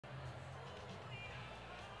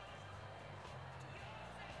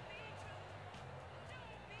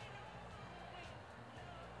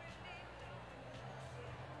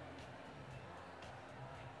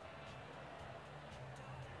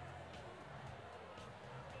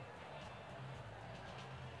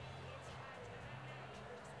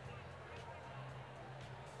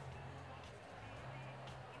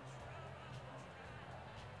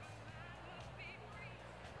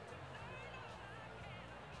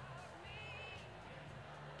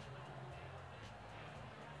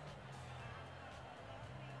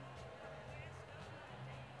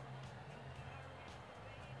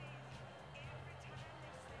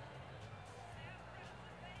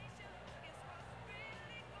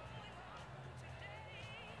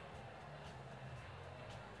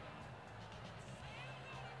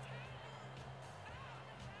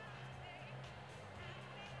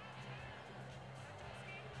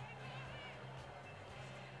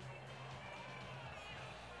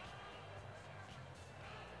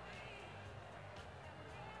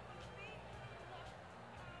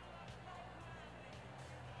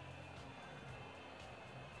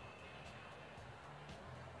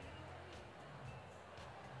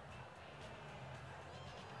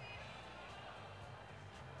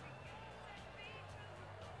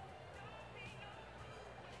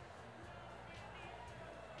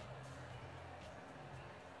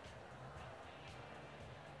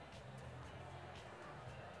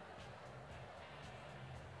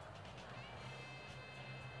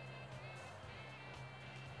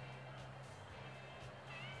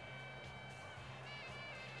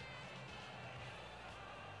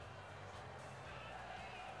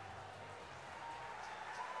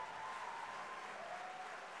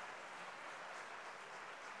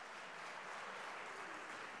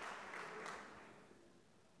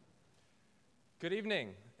Good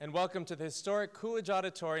evening, and welcome to the historic Coolidge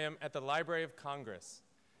Auditorium at the Library of Congress.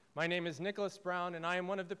 My name is Nicholas Brown, and I am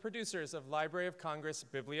one of the producers of Library of Congress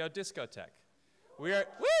Bibliodiscotheque. We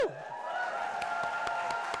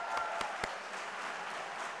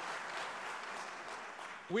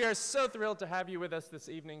are so thrilled to have you with us this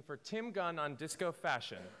evening for Tim Gunn on Disco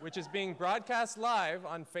Fashion, which is being broadcast live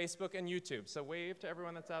on Facebook and YouTube. So wave to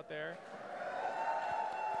everyone that's out there.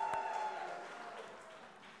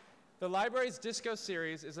 The library's disco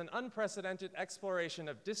series is an unprecedented exploration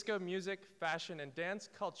of disco music, fashion, and dance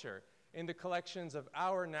culture in the collections of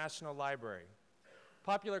our National Library.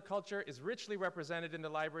 Popular culture is richly represented in the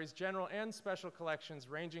library's general and special collections,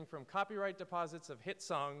 ranging from copyright deposits of hit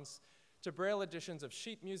songs to Braille editions of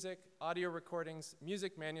sheet music, audio recordings,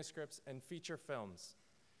 music manuscripts, and feature films.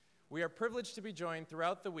 We are privileged to be joined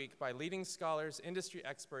throughout the week by leading scholars, industry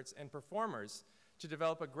experts, and performers to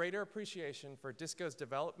develop a greater appreciation for disco's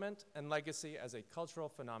development and legacy as a cultural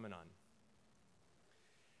phenomenon.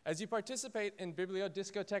 As you participate in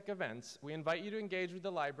Bibliodiscotheque events, we invite you to engage with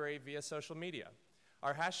the library via social media.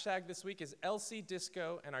 Our hashtag this week is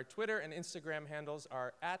LCDisco, and our Twitter and Instagram handles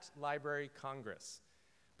are @LibraryCongress.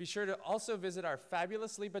 Be sure to also visit our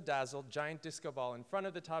fabulously bedazzled giant disco ball in front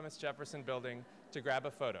of the Thomas Jefferson Building to grab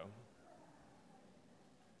a photo.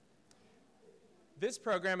 This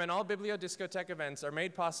program and all Bibliodiscotheque events are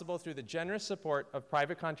made possible through the generous support of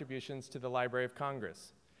private contributions to the Library of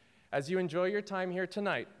Congress. As you enjoy your time here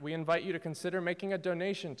tonight, we invite you to consider making a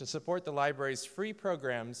donation to support the library's free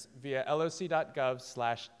programs via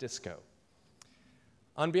loc.gov/disco.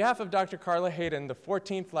 On behalf of Dr. Carla Hayden, the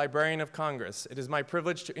 14th Librarian of Congress, it is my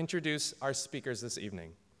privilege to introduce our speakers this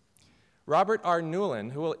evening. Robert R.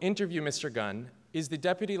 Newlen, who will interview Mr. Gunn, is the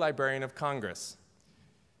Deputy Librarian of Congress.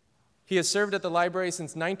 He has served at the library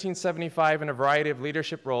since 1975 in a variety of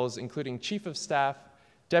leadership roles, including Chief of Staff,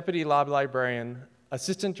 Deputy Law Librarian,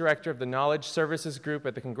 Assistant Director of the Knowledge Services Group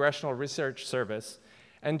at the Congressional Research Service,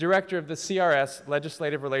 and Director of the CRS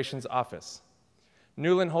Legislative Relations Office.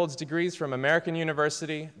 Newlen holds degrees from American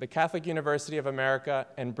University, the Catholic University of America,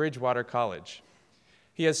 and Bridgewater College.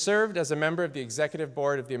 He has served as a member of the Executive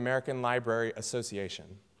Board of the American Library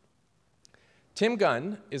Association. Tim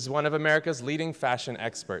Gunn is one of America's leading fashion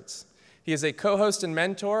experts. He is a co-host and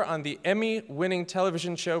mentor on the Emmy-winning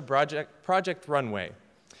television show Project Runway.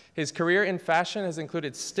 His career in fashion has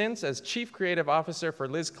included stints as Chief Creative Officer for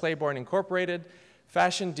Liz Claiborne Incorporated,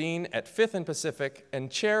 Fashion Dean at Fifth and Pacific,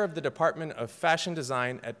 and Chair of the Department of Fashion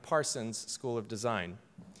Design at Parsons School of Design.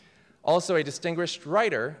 Also a distinguished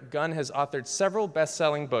writer, Gunn has authored several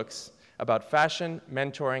best-selling books about fashion,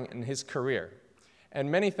 mentoring, and his career. And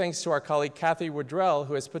many thanks to our colleague Kathy Woodrell,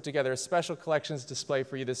 who has put together a special collections display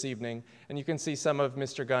for you this evening, and you can see some of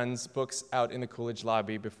Mr. Gunn's books out in the Coolidge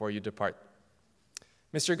lobby before you depart.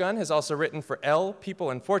 Mr. Gunn has also written for Elle, People,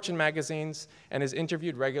 and Fortune magazines, and is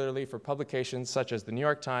interviewed regularly for publications such as the New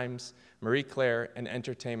York Times, Marie Claire, and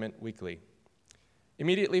Entertainment Weekly.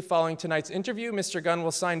 Immediately following tonight's interview, Mr. Gunn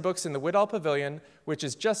will sign books in the Woodall Pavilion, which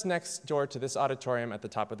is just next door to this auditorium at the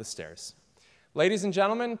top of the stairs. Ladies and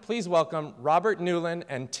gentlemen, please welcome Robert Newlen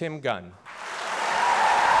and Tim Gunn.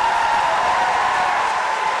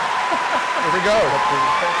 Here we go.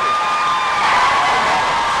 Thank you.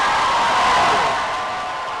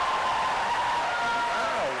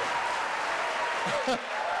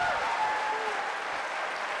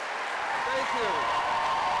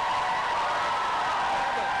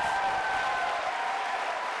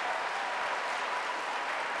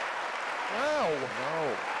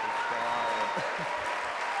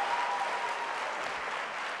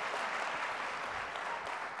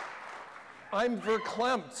 I'm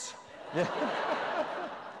verklempt.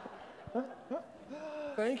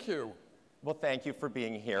 Thank you. Well, thank you for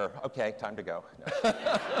being here. Okay, time to go. No.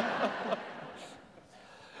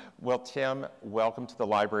 Well, Tim, welcome to the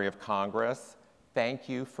Library of Congress. Thank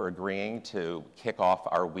you for agreeing to kick off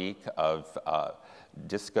our week of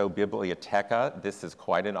Disco Bibliotheque. This is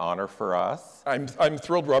quite an honor for us. I'm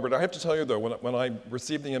thrilled, Robert. I have to tell you, though, when I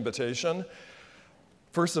received the invitation,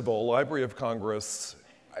 first of all, Library of Congress,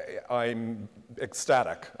 I'm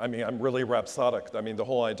ecstatic. I mean, I'm really rhapsodic. I mean, the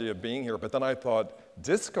whole idea of being here. But then I thought,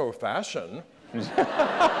 disco fashion?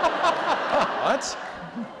 What?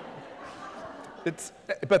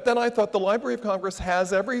 But then I thought the Library of Congress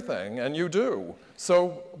has everything, and you do.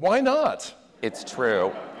 So why not? It's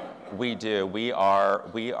true. We do. We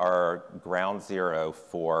are ground zero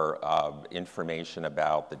for information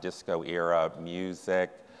about the disco era, music,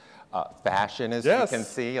 fashion, as you can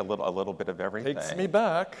see, a little bit of everything. Takes me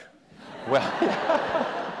back. Well,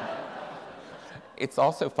 it's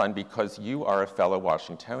also fun because you are a fellow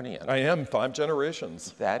Washingtonian. I am, 5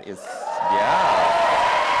 generations. That is Yeah.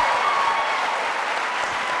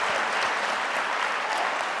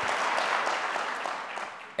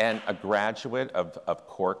 And a graduate of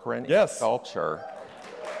Corcoran in sculpture.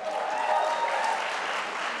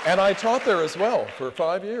 And I taught there as well for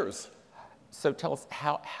 5 years. So tell us,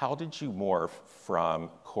 how did you morph from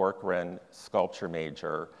Corcoran sculpture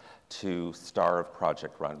major to star of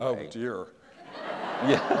Project Runway? Oh, dear.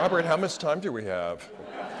 Yeah. Robert, how much time do we have?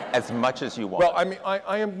 As much as you want. Well, I mean,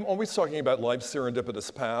 I am always talking about life's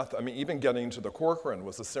serendipitous path. I mean, even getting to the Corcoran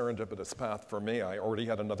was a serendipitous path for me. I already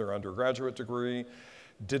had another undergraduate degree,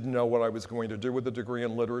 didn't know what I was going to do with a degree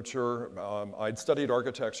in literature. I'd studied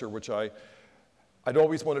architecture, which I'd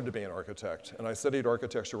always wanted to be an architect. And I studied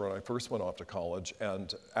architecture when I first went off to college.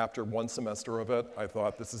 And after one semester of it, I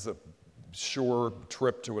thought, this is a sure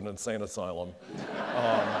trip to an insane asylum.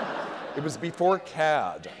 It was before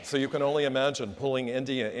CAD, so you can only imagine pulling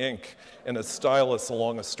India ink in a stylus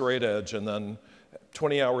along a straight edge, and then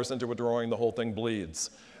 20 hours into a drawing, the whole thing bleeds.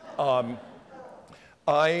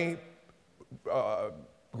 I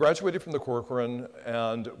graduated from the Corcoran,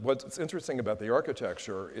 and what's interesting about the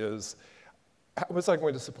architecture is, how was I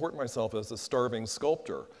going to support myself as a starving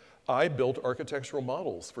sculptor? I built architectural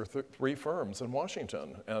models for 3 firms in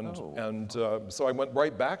Washington, and so I went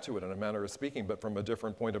right back to it in a manner of speaking, but from a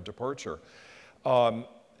different point of departure. And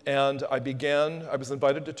I was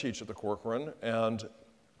invited to teach at the Corcoran, and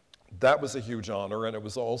that was a huge honor, and it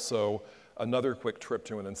was also another quick trip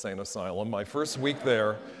to an insane asylum. My first week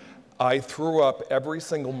there, I threw up every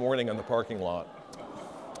single morning in the parking lot.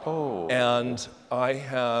 Oh. And I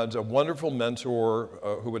had a wonderful mentor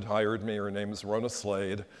who had hired me. Her name is Rona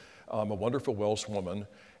Slade, a wonderful Welsh woman.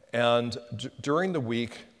 And during the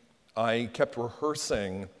week, I kept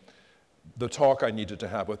rehearsing the talk I needed to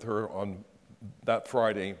have with her on that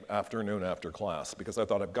Friday afternoon after class, because I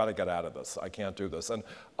thought, I've got to get out of this. I can't do this. And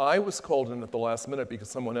I was called in at the last minute because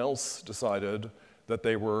someone else decided that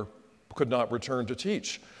they could not return to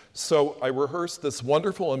teach. So I rehearsed this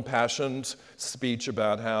wonderful, impassioned speech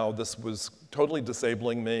about how this was totally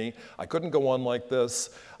disabling me. I couldn't go on like this.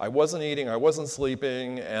 I wasn't eating, I wasn't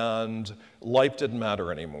sleeping, and life didn't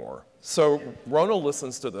matter anymore. So Rona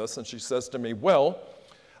listens to this, and she says to me, well,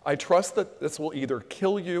 I trust that this will either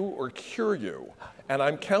kill you or cure you, and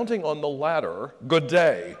I'm counting on the latter. Good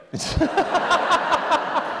day.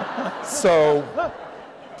 So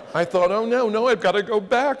I thought, oh no, I've got to go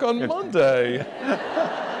back on Monday.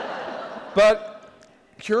 But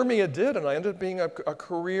cure me it did, and I ended up being a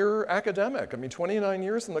career academic. I mean, 29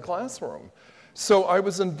 years in the classroom. So I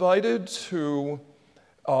was invited to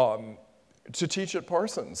teach at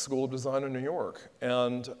Parsons School of Design in New York.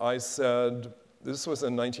 And I said, this was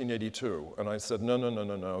in 1982, and I said,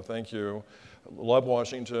 no, thank you. Love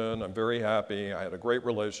Washington, I'm very happy. I had a great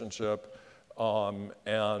relationship, and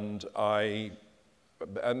there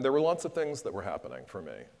were lots of things that were happening for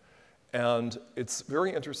me. And it's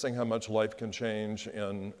very interesting how much life can change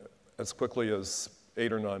in as quickly as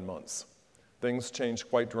 8 or 9 months. Things change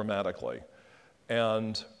quite dramatically.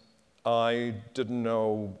 And I didn't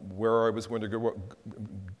know where I was going to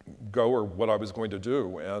go or what I was going to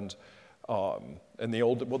do. And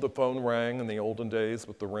the phone rang in the olden days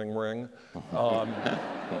with the ring.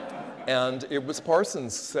 And it was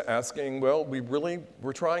Parsons asking, well,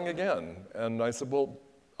 we're trying again. And I said, well,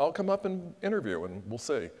 I'll come up and interview and we'll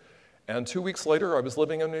see. And 2 weeks later, I was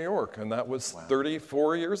living in New York, and that was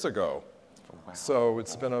 34 years ago. Wow. So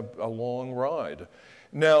it's been a long ride.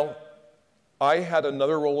 Now, I had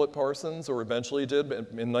another role at Parsons, or eventually did.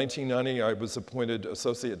 In 1990, I was appointed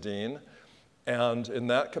associate dean. And in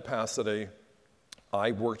that capacity,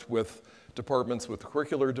 I worked with departments with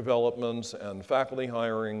curricular development and faculty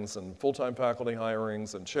hirings and full-time faculty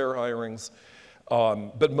hirings and chair hirings.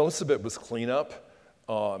 But most of it was cleanup.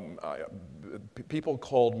 People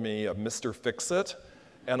called me a Mr. Fix-It,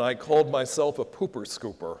 and I called myself a pooper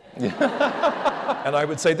scooper. And I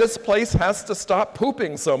would say, this place has to stop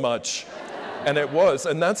pooping so much. And it was,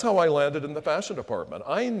 and that's how I landed in the fashion department.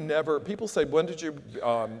 People say, when did you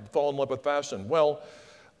fall in love with fashion? Well,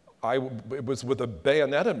 it was with a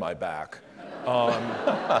bayonet in my back.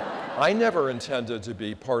 I never intended to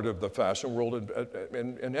be part of the fashion world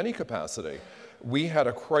in any capacity. We had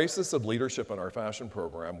a crisis of leadership in our fashion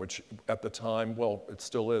program, which at the time, well, it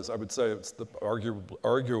still is. I would say it's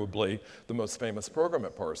arguably the most famous program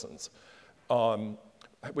at Parsons.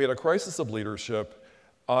 We had a crisis of leadership.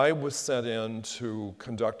 I was sent in to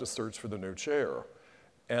conduct a search for the new chair.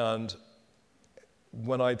 And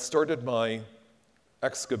when I'd started my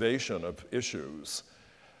excavation of issues,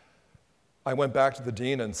 I went back to the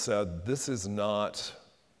dean and said, this is not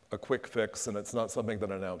a quick fix, and it's not something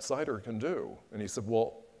that an outsider can do. And he said,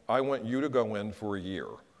 well, I want you to go in for a year.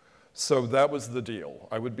 So that was the deal.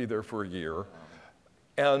 I would be there for a year.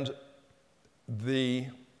 And the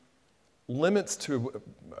limits to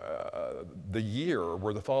the year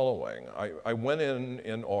were the following. I went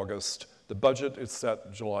in August. The budget is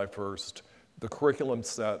set July 1st. The curriculum's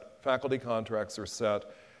set. Faculty contracts are set.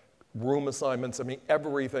 Room assignments, I mean,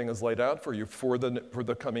 everything is laid out for you for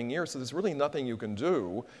the coming year. So there's really nothing you can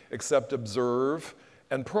do except observe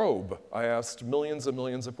and probe. I asked millions and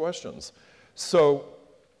millions of questions. So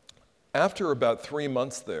after about 3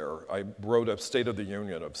 months there, I wrote a State of the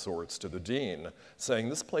Union of sorts to the dean saying,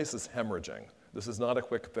 this place is hemorrhaging. This is not a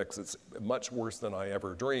quick fix. It's much worse than I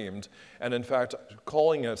ever dreamed. And in fact,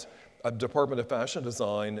 calling it a Department of Fashion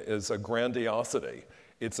Design is a grandiosity.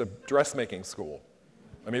 It's a dressmaking school.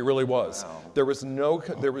 I mean, it really was. Wow. There was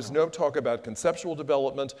no talk about conceptual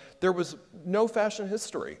development. There was no fashion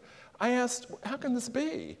history. I asked, how can this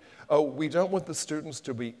be? Oh, we don't want the students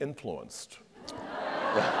to be influenced.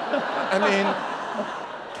 I mean,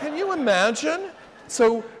 can you imagine?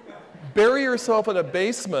 So bury yourself in a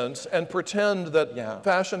basement and pretend that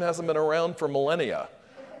fashion hasn't been around for millennia.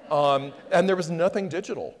 And there was nothing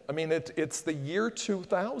digital. I mean, it's the year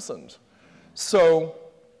 2000. So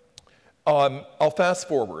I'll fast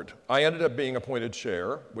forward. I ended up being appointed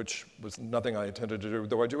chair, which was nothing I intended to do,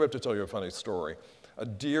 though I do have to tell you a funny story. A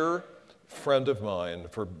dear friend of mine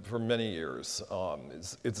for many years,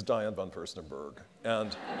 it's Diane von Furstenberg.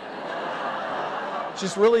 And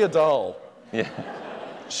she's really a doll. Yeah.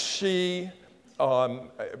 She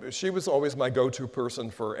was always my go-to person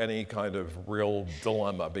for any kind of real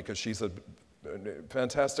dilemma because she's a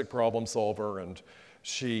fantastic problem solver and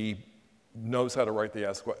she knows how to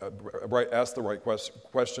ask the right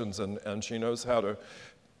questions and she knows how to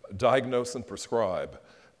diagnose and prescribe.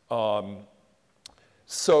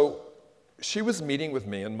 So she was meeting with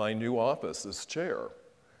me in my new office as chair.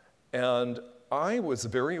 And I was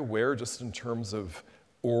very aware just in terms of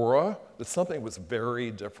aura that something was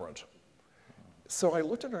very different. So I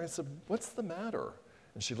looked at her and I said, what's the matter?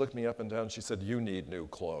 And she looked me up and down and she said, you need new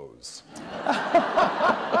clothes.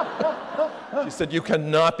 She said, you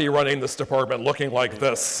cannot be running this department looking like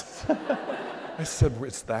this. I said,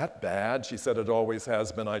 it's that bad? She said, it always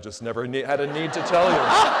has been. I just never had a need to tell you.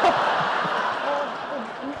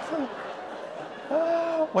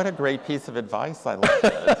 What a great piece of advice. I love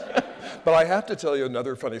it. But I have to tell you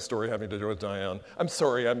another funny story having to do with Diane. I'm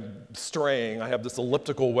sorry, I'm straying. I have this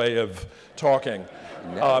elliptical way of talking.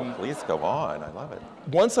 No, please go on. I love it.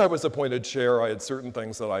 Once I was appointed chair, I had certain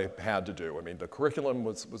things that I had to do. I mean, the curriculum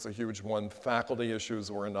was a huge one. Faculty issues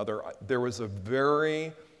were another. There was a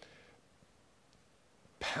very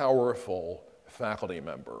powerful faculty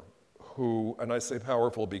member who, and I say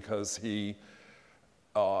powerful because he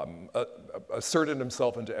asserted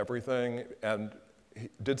himself into everything and he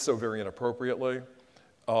did so very inappropriately,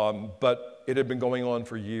 but it had been going on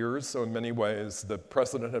for years, so in many ways the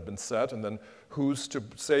precedent had been set, and then who's to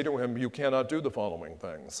say to him, you cannot do the following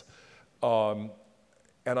things? And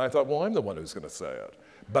I thought, well, I'm the one who's going to say it.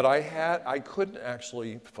 But I couldn't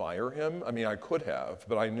actually fire him. I mean, I could have,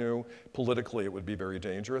 but I knew politically it would be very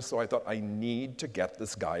dangerous, so I thought, I need to get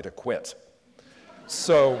this guy to quit.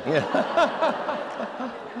 So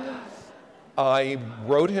I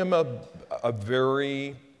wrote him a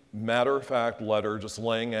very matter-of-fact letter just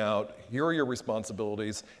laying out, here are your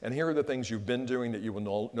responsibilities, and here are the things you've been doing that you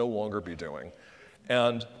will no longer be doing.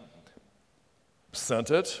 And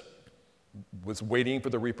sent it, was waiting for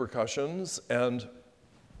the repercussions, and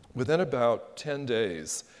within about 10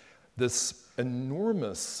 days, this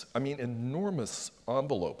enormous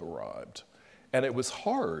envelope arrived. And it was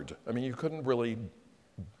hard. I mean, you couldn't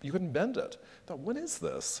bend it. I thought, what is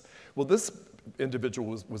this? Well, this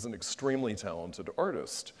individual was an extremely talented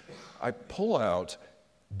artist. I pull out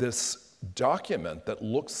this document that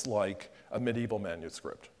looks like a medieval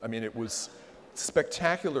manuscript. I mean, it was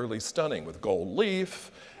spectacularly stunning with gold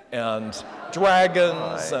leaf and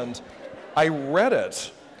dragons, and I read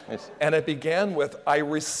it, and it began with, I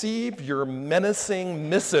received your menacing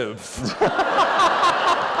missive.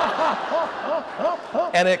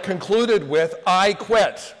 And it concluded with, I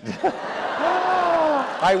quit.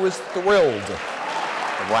 I was thrilled.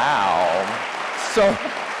 Wow. So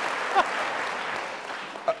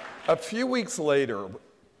a few weeks later,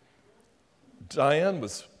 Diane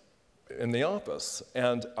was in the office,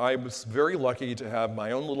 and I was very lucky to have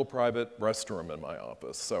my own little private restroom in my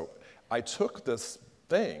office. So I took this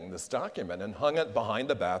document, and hung it behind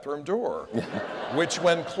the bathroom door, which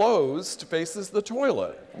when closed faces the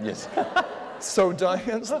toilet. Yes. So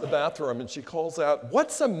Diane's in the bathroom and she calls out,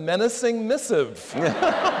 what's a menacing missive?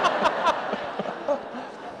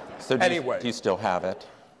 So anyway. Do you still have it?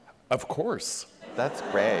 Of course. That's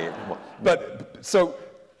great. But so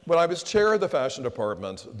when I was chair of the fashion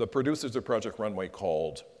department, the producers of Project Runway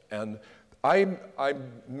called, and I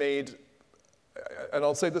made, and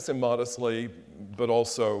I'll say this immodestly, but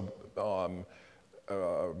also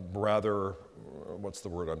rather, what's the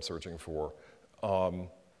word I'm searching for? Well,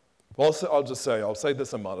 I'll say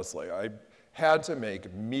this immodestly. I had to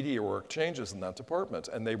make meteoric changes in that department,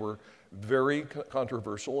 and they were very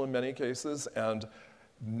controversial in many cases, and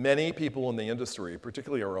many people in the industry,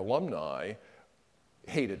 particularly our alumni,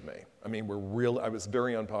 hated me. I mean, I was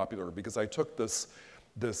very unpopular because I took this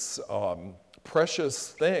precious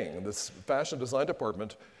thing, this fashion design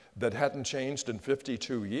department that hadn't changed in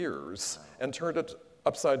 52 years, and turned it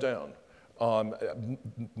upside down.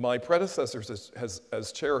 My predecessors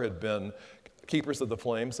as chair had been keepers of the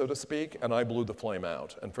flame, so to speak, and I blew the flame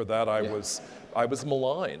out. And for that, I was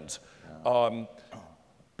maligned.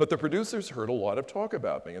 But the producers heard a lot of talk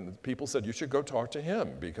about me, and the people said, you should go talk to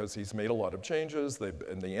him because he's made a lot of changes. They,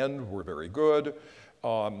 in the end, were very good,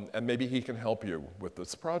 and maybe he can help you with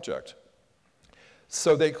this project.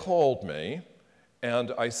 So they called me,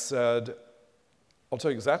 and I said, I'll tell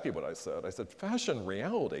you exactly what I said. I said, fashion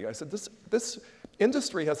reality. I said, this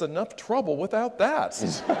industry has enough trouble without that.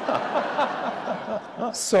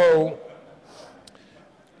 So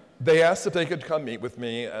they asked if they could come meet with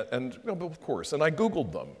me, and of course, and I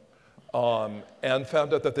Googled them and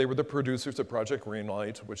found out that they were the producers of Project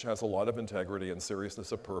Greenlight, which has a lot of integrity and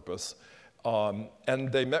seriousness of purpose.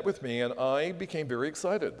 And they met with me, and I became very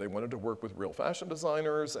excited. They wanted to work with real fashion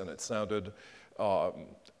designers, and it sounded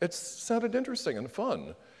interesting and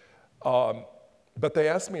fun. But they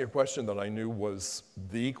asked me a question that I knew was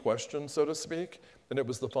the question, so to speak, and it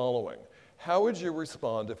was the following. How would you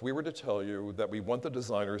respond if we were to tell you that we want the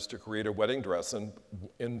designers to create a wedding dress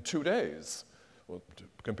in 2 days? Well,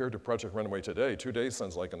 compared to Project Runway today, 2 days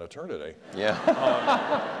sounds like an eternity. Yeah.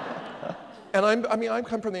 And I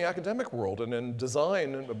come from the academic world, and in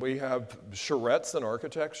design, we have charrettes in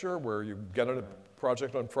architecture where you get a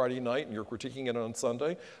project on Friday night and you're critiquing it on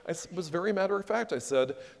Sunday. I was very matter of fact. I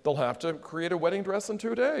said, they'll have to create a wedding dress in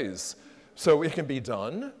 2 days. So it can be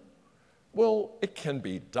done. Well, it can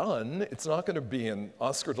be done. It's not going to be an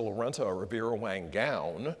Oscar de la Renta or a Vera Wang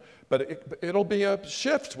gown, but it'll be a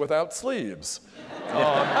shift without sleeves.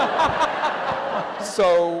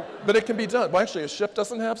 But it can be done. Well, actually, a shift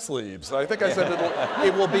doesn't have sleeves. I think I said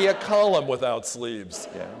it will be a column without sleeves.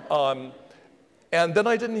 Yeah. And then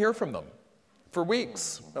I didn't hear from them for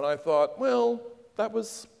weeks. And I thought, well, that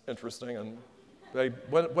was interesting. And they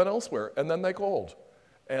went elsewhere. And then they called.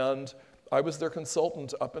 And I was their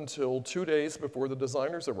consultant up until 2 days before the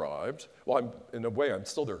designers arrived. Well, in a way, I'm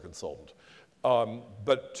still their consultant.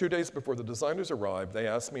 But 2 days before the designers arrived, they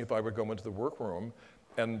asked me if I would go into the workroom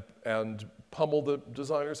and pummel the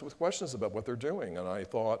designers with questions about what they're doing. And I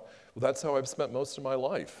thought, well, that's how I've spent most of my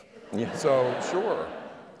life. Yeah. So, sure.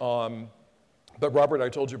 But Robert, I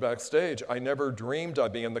told you backstage, I never dreamed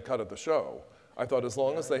I'd be in the cut of the show. I thought as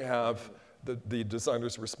long as they have the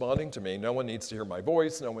designers responding to me, no one needs to hear my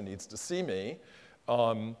voice, no one needs to see me.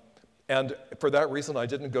 And for that reason, I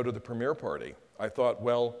didn't go to the premiere party. I thought,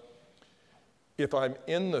 well, if I'm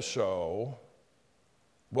in the show,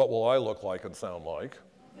 what will I look like and sound like?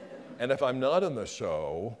 And if I'm not in the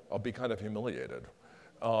show, I'll be kind of humiliated.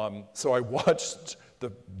 So I watched the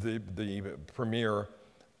premiere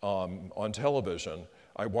on television.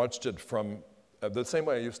 I watched it from the same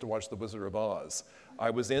way I used to watch The Wizard of Oz. I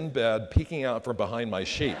was in bed, peeking out from behind my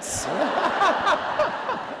sheets.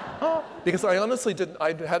 Because I honestly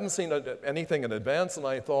hadn't seen anything in advance, and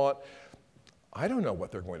I thought, I don't know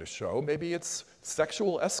what they're going to show. Maybe it's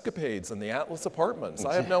sexual escapades in the Atlas apartments.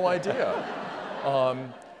 I have no idea.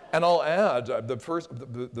 And I'll add,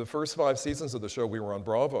 the first 5 seasons of the show, we were on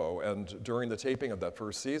Bravo, and during the taping of that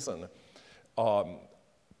first season,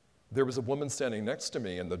 there was a woman standing next to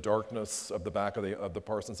me in the darkness of the back of the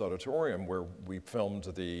Parsons Auditorium where we filmed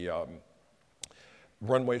the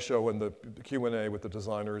runway show and the Q&A with the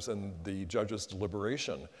designers and the judges'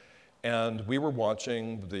 deliberation. And we were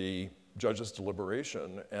watching the judges'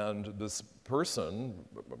 deliberation, and this person,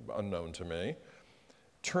 unknown to me,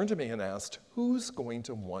 turned to me and asked, who's going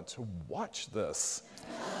to want to watch this?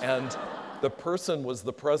 And the person was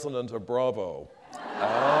the president of Bravo.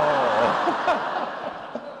 Oh.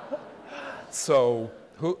 So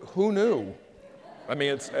who knew? I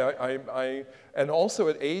mean, and also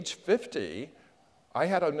at age 50, I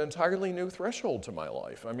had an entirely new threshold to my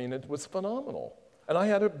life. I mean, it was phenomenal. And I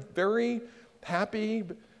had a very happy,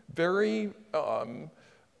 very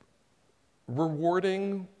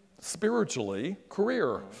rewarding, spiritually,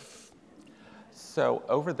 career. So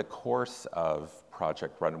over the course of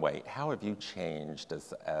Project Runway, how have you changed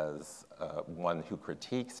as one who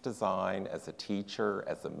critiques design, as a teacher,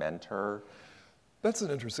 as a mentor? That's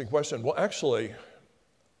an interesting question. Well, actually,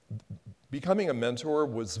 becoming a mentor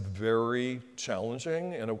was very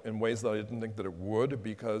challenging in ways that I didn't think that it would,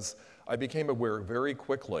 because I became aware very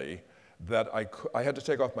quickly that I had to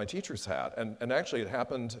take off my teacher's hat. And actually, it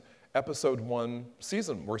happened season 1,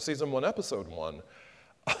 episode 1.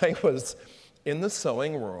 I was in the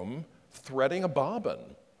sewing room threading a bobbin.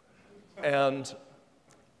 And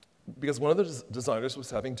because one of the designers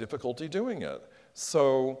was having difficulty doing it.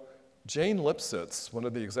 So Jane Lipsitz, one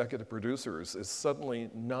of the executive producers, is suddenly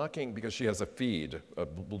knocking, because she has a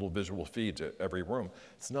little visual feed to every room,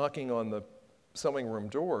 it's knocking on the sewing room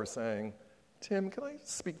door saying, "Tim, can I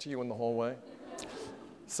speak to you in the hallway?"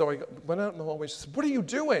 So I went out in the hallway. She said, "What are you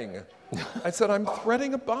doing?" I said, "I'm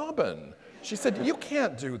threading a bobbin." She said, "You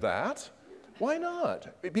can't do that." Why not?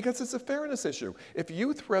 Because it's a fairness issue. If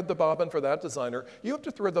you thread the bobbin for that designer, you have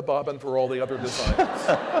to thread the bobbin for all the other designers.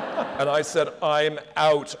 And I said, "I'm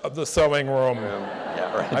out of the sewing room.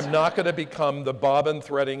 Yeah, right. I'm not going to become the bobbin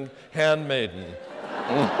threading handmaiden."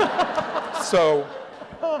 So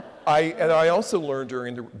I also learned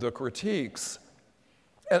during the critiques,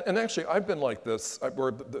 and actually I've been like this,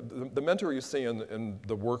 where the mentor you see in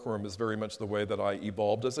the workroom is very much the way that I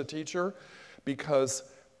evolved as a teacher, because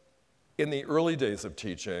in the early days of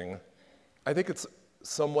teaching, I think it's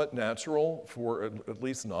somewhat natural for at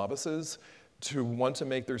least novices to want to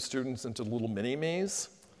make their students into little mini-me's.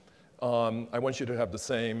 I want you to have the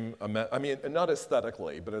same, I mean, not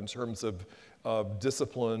aesthetically, but in terms of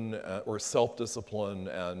discipline or self-discipline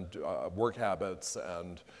and work habits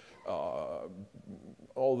and all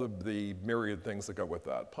the myriad things that go with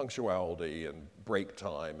that, punctuality and break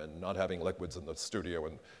time and not having liquids in the studio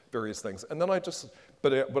and various things. And then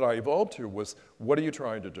what I evolved to was, what are you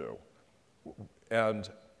trying to do? And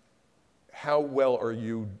how well are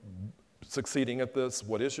you succeeding at this?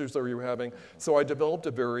 What issues are you having? So I developed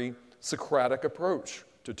a very Socratic approach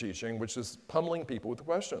to teaching, which is pummeling people with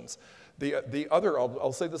questions. The other,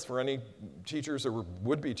 I'll say this for any teachers or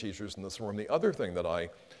would-be teachers in this room, the other thing that I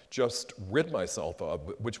just rid myself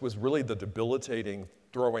of, which was really the debilitating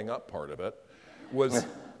throwing up part of it, was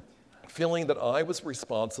feeling that I was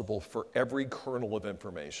responsible for every kernel of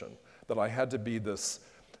information, that I had to be this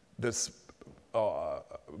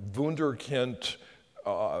wunderkind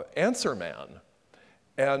answer man.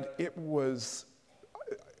 And it was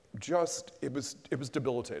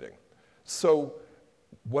debilitating. So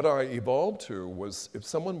what I evolved to was, if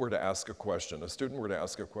someone were to ask a question, a student were to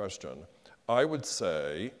ask a question, I would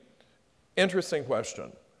say, "Interesting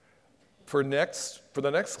question. For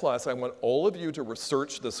the next class, I want all of you to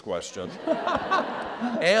research this question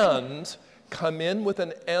and come in with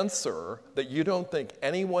an answer that you don't think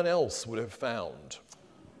anyone else would have found."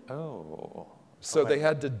 Oh. So they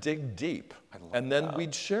had to dig deep, and then that.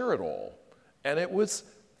 we'd share it all. And it was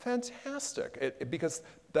fantastic, because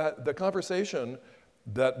the conversation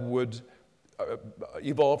that would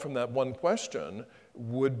evolve from that one question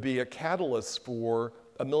would be a catalyst for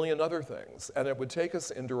a million other things. And it would take us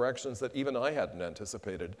in directions that even I hadn't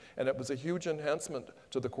anticipated. And it was a huge enhancement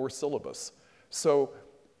to the course syllabus. So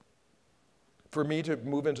for me to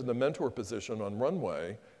move into the mentor position on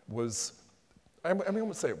Runway was, I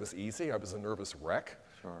wouldn't say it was easy. I was a nervous wreck.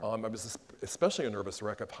 Sure. I was especially a nervous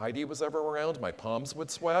wreck if Heidi was ever around. My palms would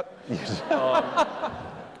sweat.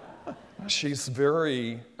 She's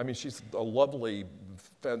she's a lovely,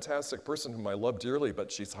 fantastic person whom I love dearly,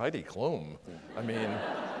 but she's Heidi Klum. I mean,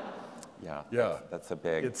 yeah. That's a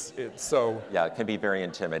big. So. Yeah, it can be very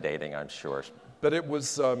intimidating, I'm sure. But it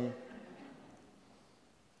was a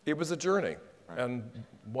journey, right, and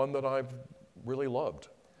one that I've really loved.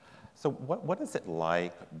 So what is it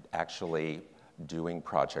like actually doing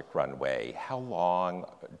Project Runway? How long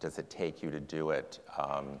does it take you to do it?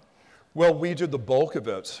 Well, we did the bulk of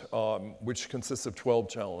it, which consists of 12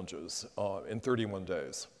 challenges in 31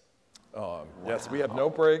 days. Wow. Yes, we have no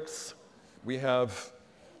breaks. We have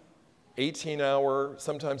 18-hour,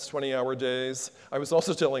 sometimes 20-hour days. I was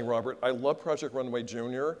also telling Robert, I love Project Runway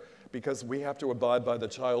Junior because we have to abide by the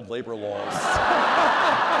child labor laws.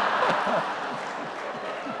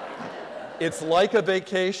 It's like a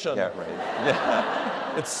vacation. Yeah, right.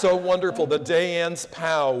 Yeah. It's so wonderful. The day ends,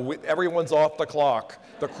 pow, everyone's off the clock.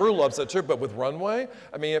 The crew loves it too, but with Runway,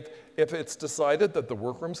 I mean, if it's decided that the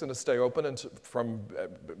workroom's going to stay open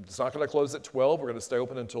it's not going to close at 12, we're going to stay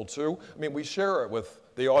open until 2. I mean, we share it with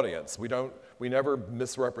the audience. We never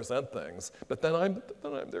misrepresent things. But then I'm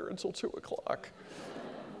there until 2 o'clock,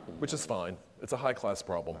 which is fine. It's a high-class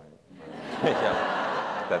problem.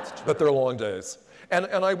 Yeah, that's true. But they're long days. And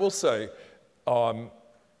I will say,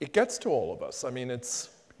 it gets to all of us. I mean, it's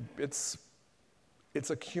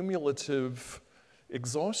a cumulative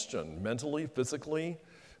exhaustion, mentally, physically,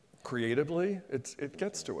 creatively. It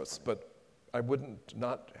gets to us, but I wouldn't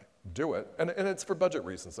not do it. And it's for budget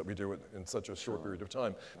reasons that we do it in such a short period of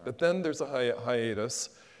time. But then there's a hiatus.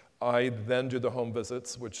 I then do the home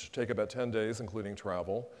visits, which take about 10 days, including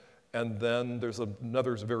travel. And then there's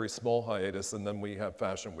another very small hiatus, and then we have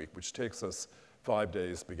Fashion Week, which takes us 5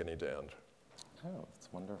 days beginning to end. Oh, that's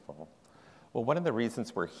wonderful. Well, one of the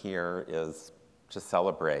reasons we're here is to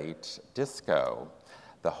celebrate disco,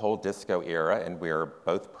 the whole disco era, and we're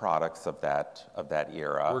both products of that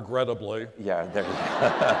era. Regrettably. Yeah, there you go.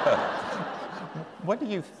 What do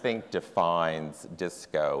you think defines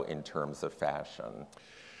disco in terms of fashion?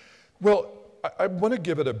 Well, I want to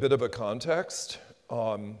give it a bit of a context.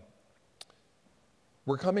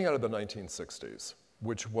 We're coming out of the 1960s,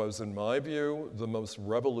 which was, in my view, the most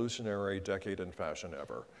revolutionary decade in fashion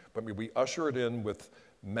ever. But we usher it in with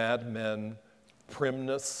Mad Men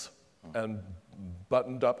primness and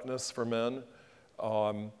buttoned-upness for men,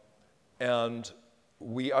 and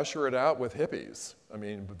we usher it out with hippies. I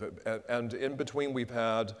mean, and in between we've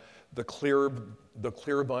had the clear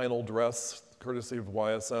vinyl dress, courtesy of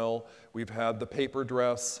YSL. We've had the paper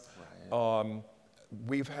dress. Right.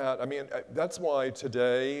 We've had, I mean, that's why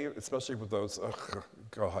today, especially with those, oh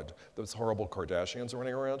God, those horrible Kardashians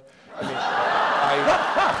running around. I mean,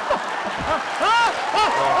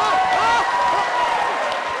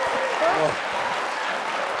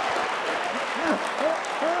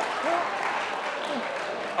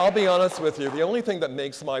 I'll be honest with you, the only thing that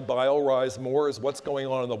makes my bile rise more is what's going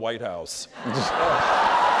on in the White House.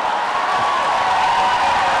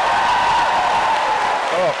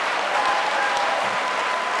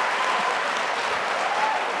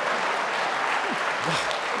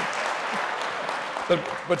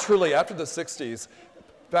 But truly, after the 60s,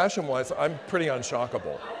 fashion-wise, I'm pretty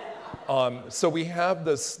unshockable. So we have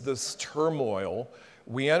this turmoil.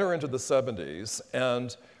 We enter into the 70s,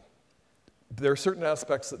 and there are certain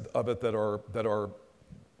aspects of it that are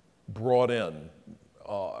brought in.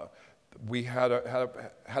 We had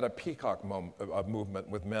a peacock movement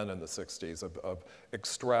with men in the 60s of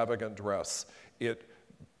extravagant dress. It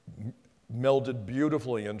melded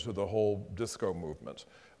beautifully into the whole disco movement.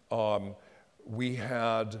 We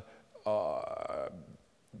had a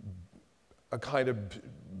kind of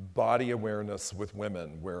body awareness with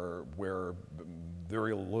women where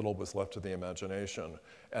very little was left to the imagination.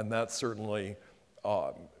 And that certainly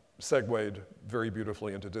segued very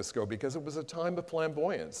beautifully into disco because it was a time of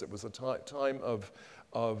flamboyance. It was a time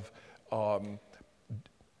of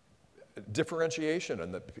differentiation,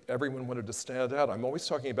 and that everyone wanted to stand out. I'm always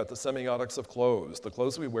talking about the semiotics of clothes. The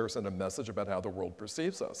clothes we wear send a message about how the world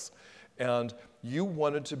perceives us. And you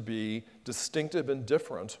wanted to be distinctive and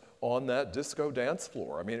different on that disco dance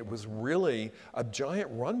floor. I mean, it was really a giant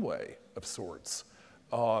runway of sorts.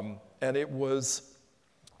 And it was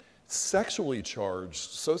sexually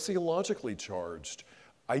charged, sociologically charged,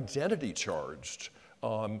 identity charged.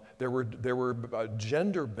 There were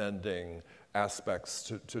gender-bending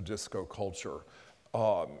aspects to disco culture.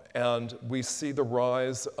 And we see the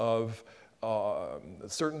rise of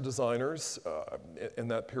certain designers in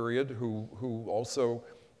that period who also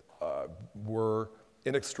were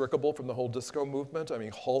inextricable from the whole disco movement. I mean,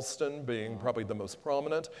 Halston being probably the most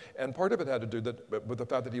prominent. And part of it had to do with the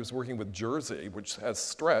fact that he was working with Jersey, which has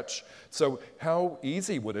stretch. So how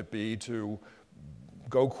easy would it be to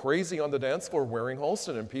go crazy on the dance floor wearing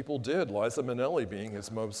Halston? And people did, Liza Minnelli being his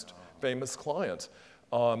most famous client.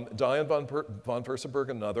 Diane von Furstenberg,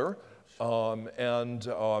 another, and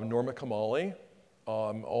Norma Kamali,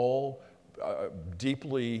 all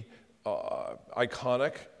deeply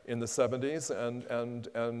iconic in the 70s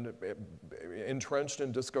and entrenched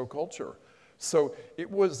in disco culture. So it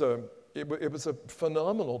was a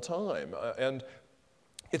phenomenal time, and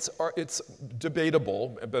it's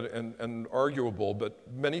debatable and arguable,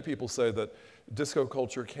 but many people say that disco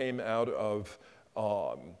culture came out of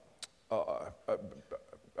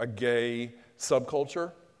a gay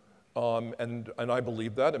subculture, and I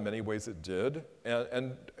believe that in many ways it did.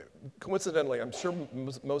 And coincidentally, I'm sure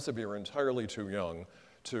most of you are entirely too young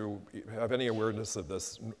to have any awareness of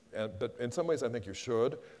this, but in some ways I think you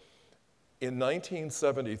should. In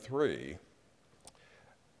 1973,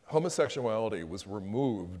 homosexuality was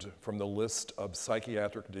removed from the list of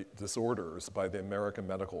psychiatric disorders by the American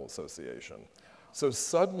Medical Association. So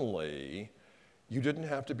suddenly, you didn't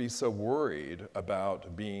have to be so worried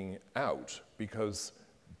about being out, because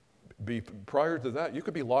prior to that, you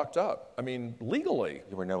could be locked up. I mean, legally.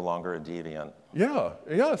 You were no longer a deviant. Yeah,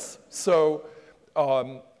 yes. So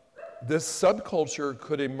this subculture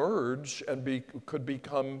could emerge and could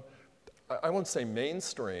become, I won't say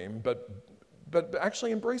mainstream, but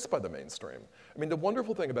actually embraced by the mainstream. I mean, the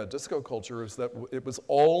wonderful thing about disco culture is that it was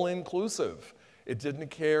all inclusive. It didn't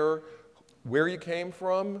care where you came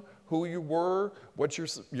from, who you were, what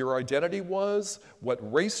your identity was, what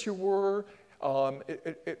race you were.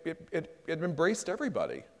 It embraced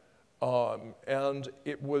everybody. And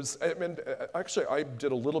it was, I mean, actually, I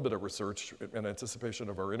did a little bit of research in anticipation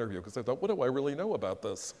of our interview because I thought, what do I really know about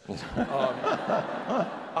this?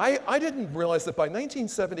 I didn't realize that by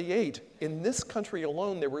 1978, in this country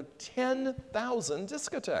alone, there were 10,000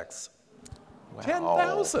 discotheques. Wow.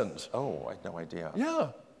 10,000. Oh, I had no idea.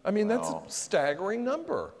 Yeah, I mean, that's a staggering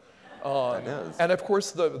number. That is. And of course,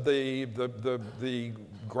 the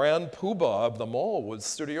grand poobah of them all was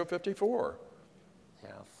Studio 54.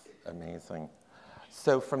 Yes, amazing.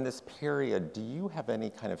 So from this period, do you have any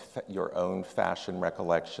kind of your own fashion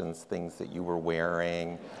recollections, things that you were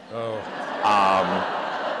wearing? Oh.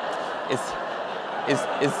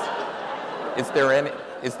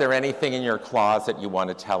 Is there anything in your closet you want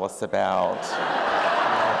to tell us about?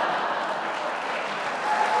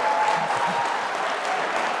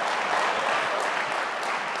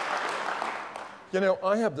 You know,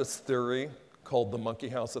 I have this theory called the monkey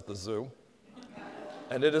house at the zoo,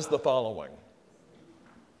 and it is the following.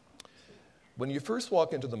 When you first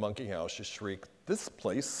walk into the monkey house, you shriek, "This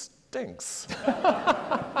place stinks."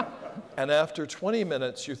 And after 20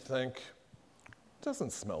 minutes, you think, "It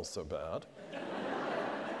doesn't smell so bad."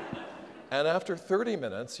 And after 30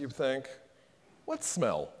 minutes, you think, "What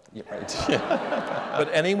smell?" Yeah, right. But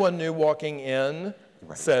anyone new walking in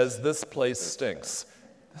says, "This place stinks."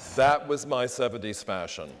 That was my 70s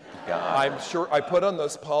fashion. God. I'm sure I put on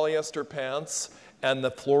those polyester pants and the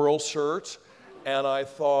floral shirt, and I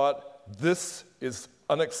thought, this is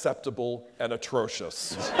unacceptable and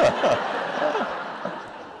atrocious.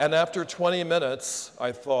 And after 20 minutes,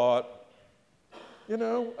 I thought, you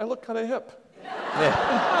know, I look kind of hip.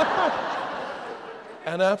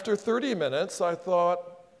 And after 30 minutes, I thought,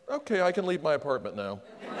 okay, I can leave my apartment now.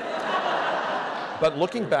 But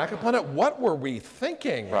looking back upon it, what were we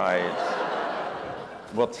thinking? Right.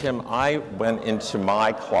 Well, Tim, I went into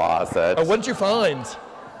my closet. Oh, what did you find?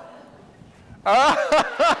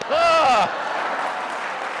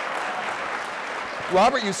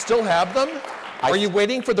 Robert, you still have them? Are you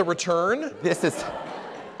waiting for the return?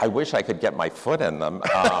 I wish I could get my foot in them.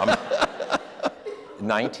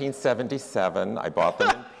 1977, I bought them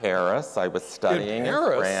in Paris. I was studying in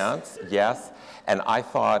France. Yes. And I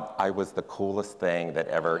thought I was the coolest thing that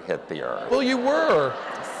ever hit the earth. Well, you were.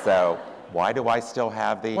 So why do I still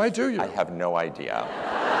have these? Why do you? I have no idea.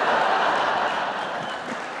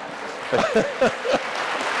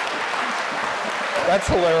 That's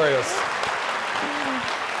hilarious.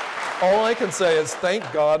 All I can say is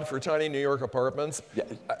thank God for tiny New York apartments,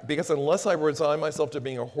 because unless I resign myself to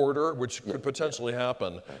being a hoarder, which could potentially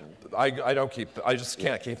happen, I just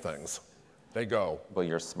can't keep things. They go. Well,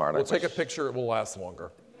 you're smart. We'll take a picture, it will last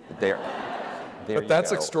longer. But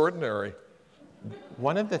that's extraordinary.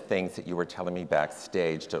 One of the things that you were telling me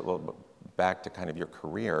backstage, back to kind of your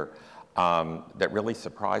career, that really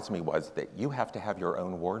surprised me was that you have to have your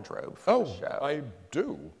own wardrobe for the show. I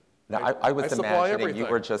do. Now, I was imagining you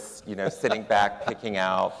were just, you know, sitting back, picking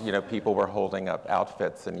out, you know, people were holding up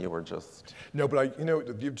outfits and you were just... No, but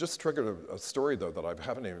you've just triggered a story, though, that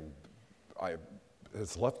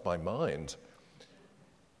has left my mind.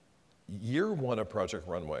 Year one of Project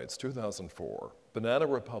Runway, it's 2004. Banana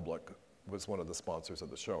Republic was one of the sponsors of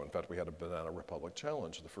the show. In fact, we had a Banana Republic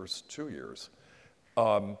challenge the first 2 years.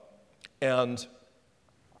 And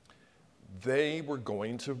they were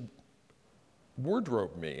going to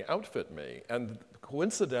wardrobe me, outfit me. And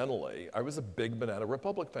coincidentally, I was a big Banana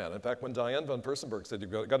Republic fan. In fact, when Diane von Furstenberg said,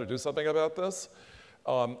 you've got to do something about this,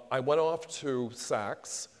 I went off to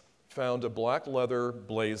Saks, found a black leather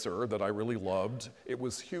blazer that I really loved. It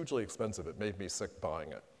was hugely expensive. It made me sick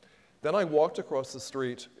buying it. Then I walked across the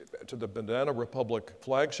street to the Banana Republic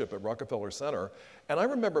flagship at Rockefeller Center, and I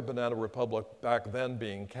remember Banana Republic back then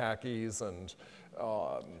being khakis and,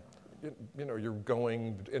 you know, you're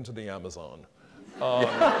going into the Amazon.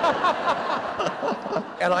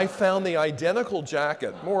 And I found the identical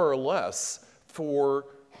jacket, more or less, for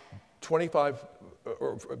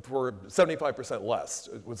 75% less.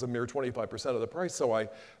 It was a mere 25% of the price, so I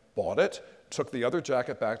bought it, took the other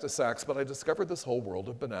jacket back to Saks, but I discovered this whole world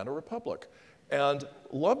of Banana Republic and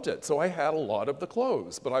loved it. So I had a lot of the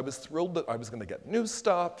clothes, but I was thrilled that I was going to get new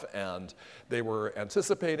stuff, and they were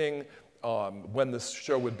anticipating when this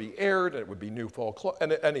show would be aired, and it would be new fall clothes.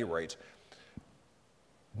 And at any rate,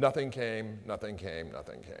 Nothing came, nothing came,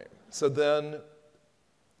 nothing came. So then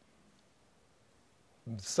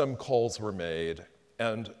some calls were made,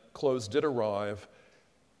 and clothes did arrive,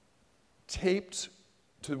 taped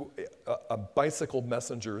to a bicycle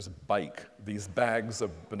messenger's bike, these bags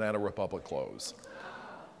of Banana Republic clothes.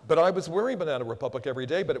 But I was wearing Banana Republic every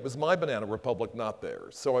day, but it was my Banana Republic, not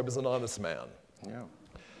theirs. So I was an honest man. Yeah.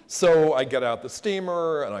 So I get out the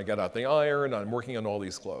steamer, and I get out the iron, and I'm working on all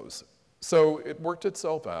these clothes. So it worked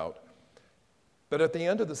itself out. But at the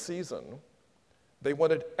end of the season, they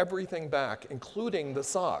wanted everything back, including the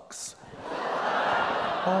socks.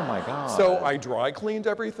 Oh my God. So I dry cleaned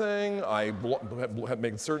everything. I had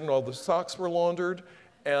made certain all the socks were laundered.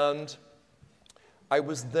 And I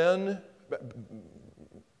was then,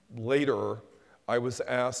 later, I was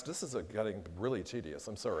asked, this is getting really tedious,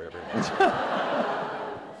 I'm sorry everyone.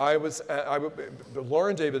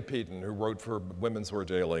 Lauren David Peden, who wrote for Women's Wear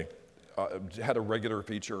Daily, had a regular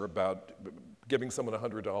feature about giving someone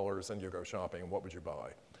 $100 and you go shopping, and what would you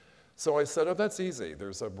buy? So I said, oh, that's easy.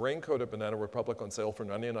 There's a raincoat at Banana Republic on sale for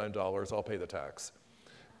 $99. I'll pay the tax.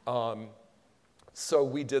 So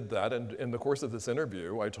we did that, and in the course of this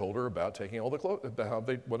interview, I told her about taking all the clothes, how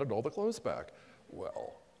they wanted all the clothes back.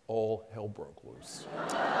 Well, all hell broke loose.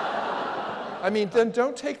 I mean, then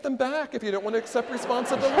don't take them back if you don't want to accept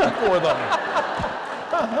responsibility for them.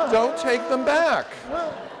 Don't take them back.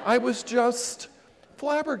 I was just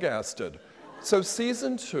flabbergasted. So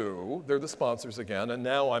season 2, they're the sponsors again, and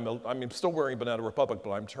now I'm still wearing Banana Republic,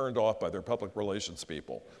 but I'm turned off by their public relations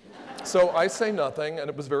people. So I say nothing, and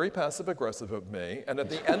it was very passive-aggressive of me, and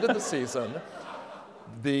at the end of the season,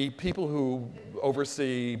 the people who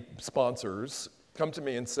oversee sponsors come to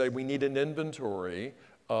me and say, we need an inventory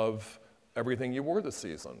of everything you wore this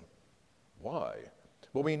season. Why?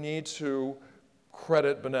 Well, we need to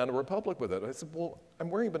credit Banana Republic with it. I said, well, I'm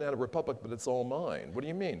wearing Banana Republic, but it's all mine. What do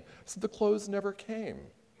you mean? I said, the clothes never came.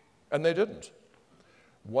 And they didn't.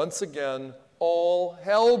 Once again, all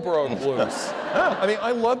hell broke loose. I mean,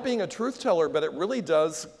 I love being a truth teller, but it really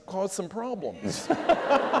does cause some problems.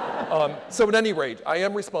 So at any rate, I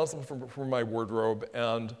am responsible for my wardrobe,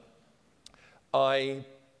 and I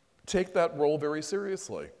take that role very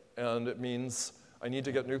seriously. And it means I need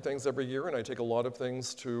to get new things every year, and I take a lot of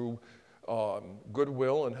things to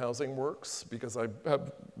Goodwill and Housing Works, because I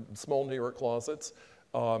have small New York closets.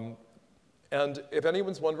 And if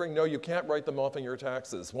anyone's wondering, no, you can't write them off in your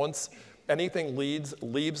taxes. Once anything leaves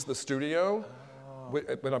the studio,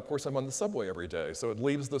 but of course I'm on the subway every day, so it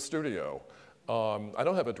leaves the studio. I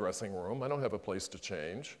don't have a dressing room. I don't have a place to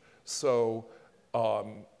change. So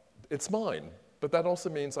it's mine. But that also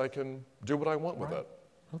means I can do what I want with it.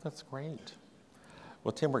 Oh, that's great.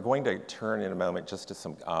 Well, Tim, we're going to turn in a moment just to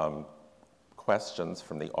some questions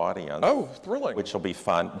from the audience. Oh, thrilling. Which will be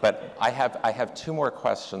fun. But I have 2 more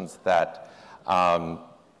questions that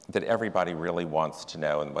that everybody really wants to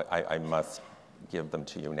know, and I must give them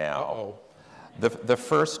to you now. Uh-oh. The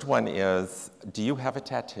first one is, do you have a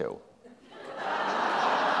tattoo?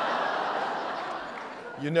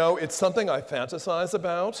 You know, it's something I fantasize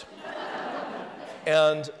about.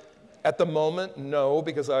 And at the moment, no,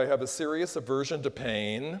 because I have a serious aversion to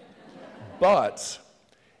pain. But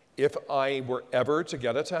if I were ever to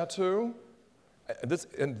get a tattoo, this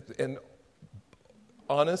in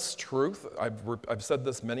honest truth, I've said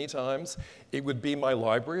this many times, it would be my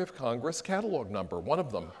Library of Congress catalog number, one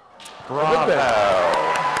of them. Bravo.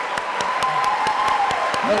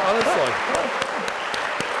 No, honestly.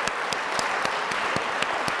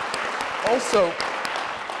 Also,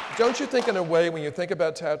 don't you think in a way when you think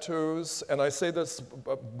about tattoos, and I say this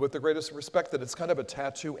with the greatest respect, that it's kind of a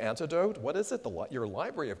tattoo antidote? What is it? Your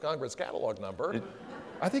Library of Congress catalog number?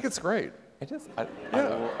 I think it's great. It is.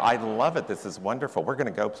 I love it. This is wonderful. We're going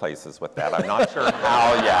to go places with that. I'm not sure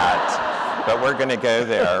how yet, but we're going to go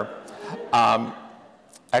there.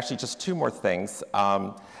 Actually, just 2 more things.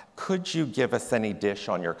 Could you give us any dish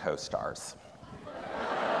on your co-stars?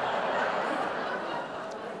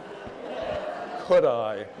 Could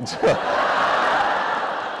I?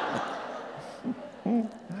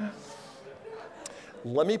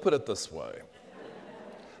 Let me put it this way.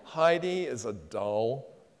 Heidi is a doll.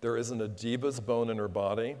 There isn't a diva's bone in her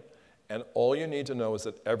body. And all you need to know is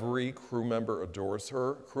that every crew member adores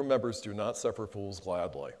her. Crew members do not suffer fools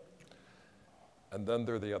gladly. And then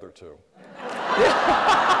there are the other 2.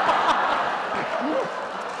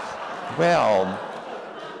 Well,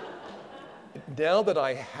 now that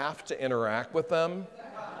I have to interact with them,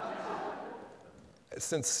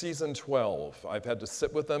 since season 12, I've had to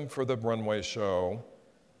sit with them for the runway show.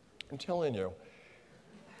 I'm telling you,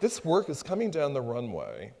 this work is coming down the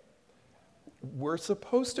runway. we're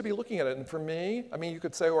supposed to be looking at it. And for me, I mean, you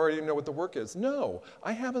could say, oh, I already know what the work is. No,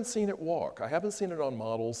 I haven't seen it walk. I haven't seen it on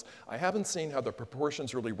models. I haven't seen how the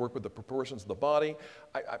proportions really work with the proportions of the body.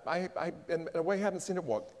 In a way, I haven't seen it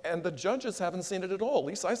walk. And the judges haven't seen it at all. At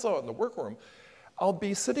least I saw it in the workroom. I'll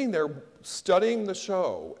be sitting there studying the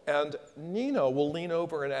show, and Nina will lean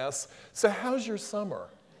over and ask, so how's your summer?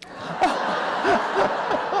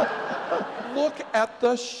 Look at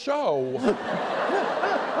the show.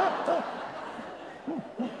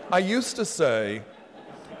 I used to say,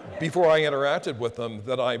 before I interacted with them,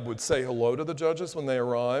 that I would say hello to the judges when they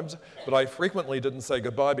arrived, but I frequently didn't say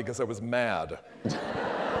goodbye because I was mad.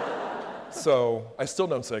 So I still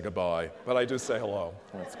don't say goodbye, but I do say hello.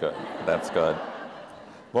 That's good. That's good.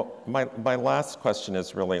 Well, my last question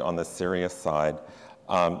is really on the serious side.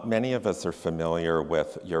 Many of us are familiar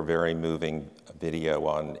with your very moving video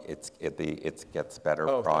on It Gets Better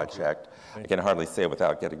project. Thank you. I can hardly say it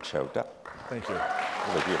without getting choked up. Thank you.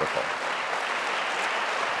 Really beautiful.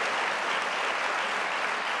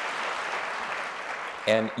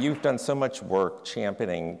 And you've done so much work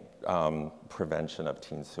championing prevention of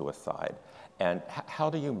teen suicide. And how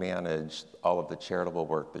do you manage all of the charitable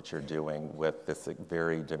work that you're doing with this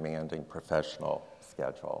very demanding professional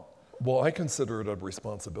schedule? Well, I consider it a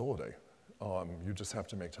responsibility. You just have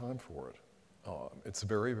to make time for it. It's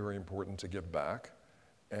very, very important to give back.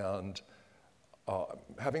 And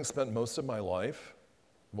having spent most of my life,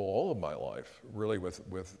 well, all of my life, really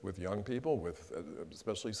with young people, with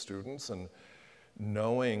especially students, and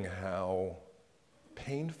knowing how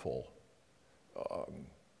painful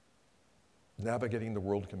navigating the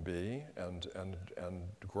world can be and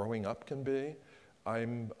growing up can be,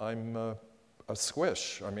 I'm a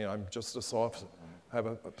squish. I mean, I'm just have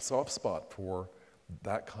a soft spot for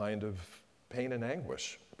that kind of pain and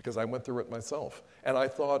anguish because I went through it myself. And I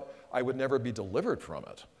thought I would never be delivered from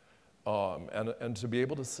it. And to be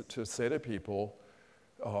able to say to people,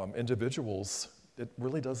 individuals, it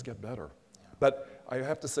really does get better. Yeah. But I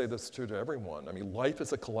have to say this too to everyone. I mean, life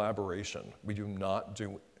is a collaboration. We do not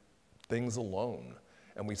do things alone.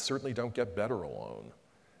 And we certainly don't get better alone.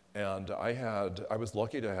 And I was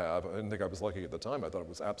lucky to have, I didn't think I was lucky at the time, I thought it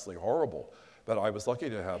was absolutely horrible, but I was lucky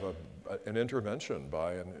to have an intervention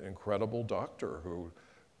by an incredible doctor who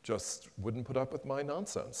just wouldn't put up with my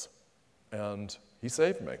nonsense. And he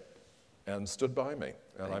saved me and stood by me,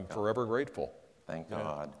 and I'm forever grateful. Thank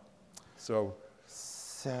God. So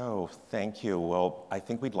thank you. Well, I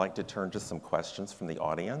think we'd like to turn to some questions from the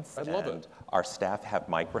audience. I'd love it. Our staff have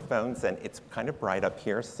microphones, and it's kind of bright up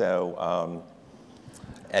here, so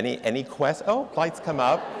any questions? Oh, lights come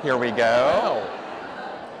up. Here we go. Wow.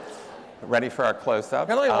 Ready for our close-up?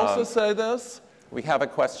 Can I also say this? We have a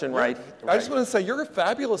question right. I just want to say, you're a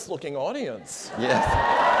fabulous-looking audience. Yes.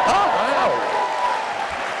 Oh, wow.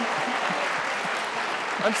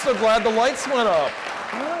 I'm so glad the lights went up.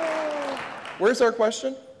 Where's our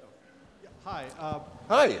question? Hi.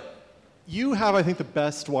 Hi. You have, I think, the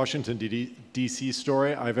best Washington, D.C.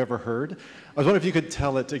 story I've ever heard. I was wondering if you could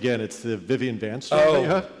tell it again. It's the Vivian Vance story that you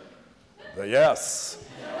have? Yes.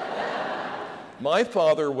 My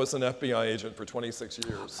father was an FBI agent for 26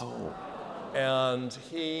 years. Oh. And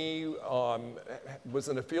he was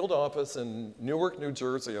in a field office in Newark, New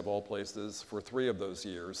Jersey, of all places, for 3 of those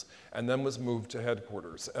years, and then was moved to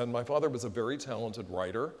headquarters. And my father was a very talented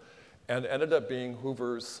writer and ended up being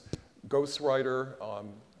Hoover's ghostwriter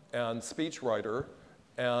and speechwriter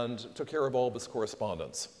and took care of all of his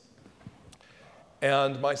correspondence.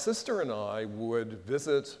 And my sister and I would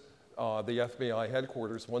visit the FBI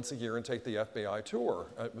headquarters once a year and take the FBI tour.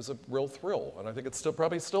 It was a real thrill, and I think it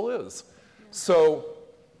probably still is. So,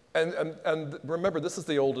 and remember, this is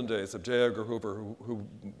the olden days of J. Edgar Hoover, who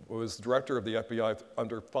was director of the FBI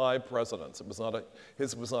under 5 presidents.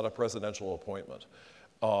 His was not a presidential appointment.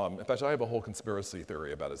 In fact, I have a whole conspiracy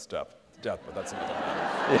theory about his death, but that's another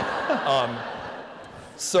matter. Yeah.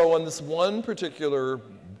 So on this one particular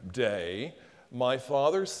day, my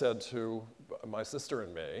father said to my sister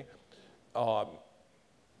and me,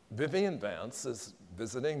 Vivian Vance is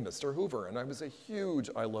visiting Mr. Hoover, and I was a huge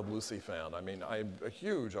I Love Lucy fan. I mean, I'm a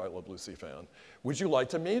huge I Love Lucy fan. Would you like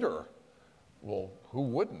to meet her? Well, who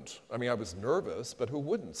wouldn't? I mean, I was nervous, but who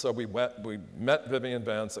wouldn't? So we met Vivian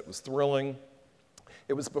Vance. It was thrilling.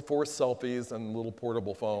 It was before selfies and little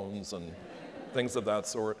portable phones and things of that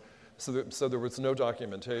sort. So there was no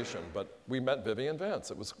documentation, but we met Vivian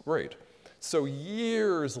Vance. It was great. So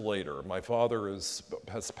years later, my father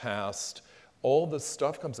has passed. All this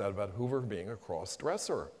stuff comes out about Hoover being a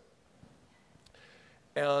cross-dresser.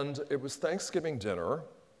 And it was Thanksgiving dinner,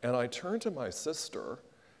 and I turned to my sister,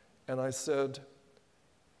 and I said,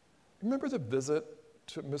 remember the visit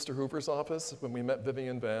to Mr. Hoover's office when we met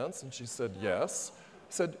Vivian Vance? And she said, yes. I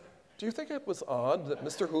said, do you think it was odd that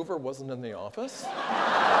Mr. Hoover wasn't in the office?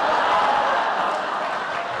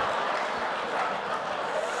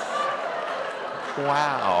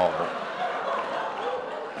 Wow.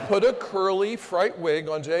 Put a curly fright wig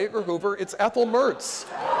on J. Edgar Hoover, it's Ethel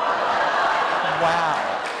Mertz.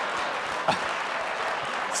 Wow.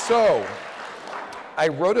 So, I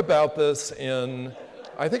wrote about this in,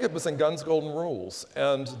 I think it was in Gunn's Golden Rules,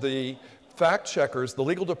 and the fact checkers, the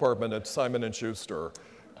legal department at Simon & Schuster,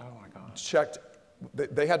 checked,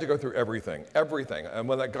 they had to go through everything. And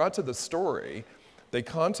when I got to the story, they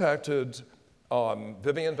contacted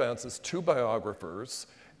Vivian Vance's 2 biographers,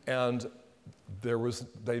 and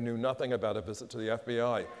they knew nothing about a visit to the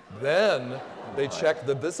FBI. Then they checked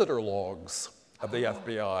the visitor logs of the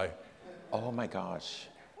FBI. Oh my gosh.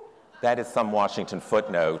 That is some Washington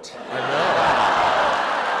footnote. I know.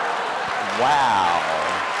 Wow.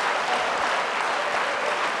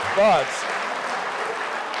 But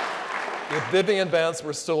if Vivian Vance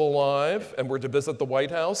were still alive and were to visit the White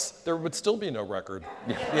House, there would still be no record.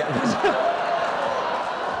 Yeah. That's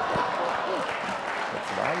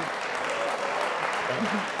right.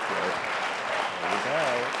 There we go.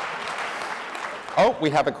 Oh, we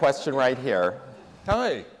have a question right here.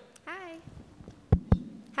 Hi. Hi.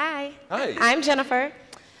 Hi. I'm Jennifer.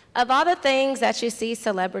 Of all the things that you see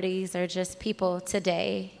celebrities or just people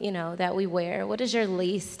today, you know, that we wear, what is your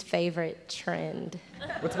least favorite trend?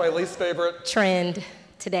 What's my least favorite? Trend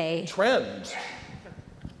today. Trend.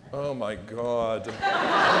 Oh my God.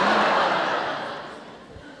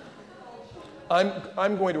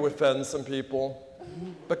 I'm going to offend some people,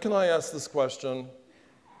 but can I ask this question?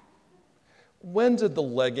 When did the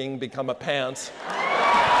legging become a pant?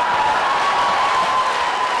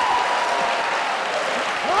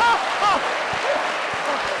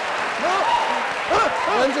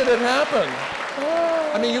 When did it happen?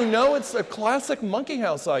 I mean, you know it's a classic monkey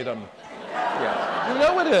house item. Yeah. You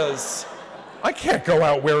know it is. I can't go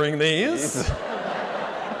out wearing these.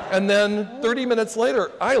 And then 30 minutes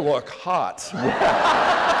later, I look hot.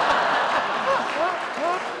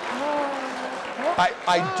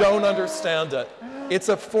 I don't understand it. It's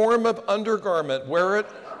a form of undergarment. Wear it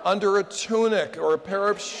under a tunic or a pair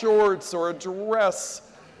of shorts or a dress.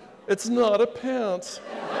 It's not a pant.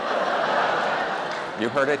 You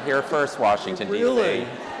heard it here first, Washington, D.C. Really?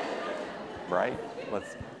 Right?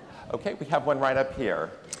 Okay, we have one right up here.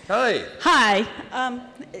 Hi. Hi.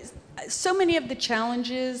 So many of the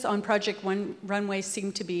challenges on Project Runway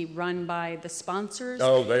seem to be run by the sponsors.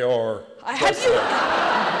 Oh, they are.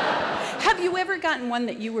 Have you ever gotten one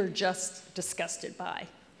that you were just disgusted by?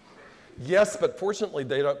 Yes, but fortunately,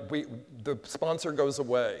 the sponsor goes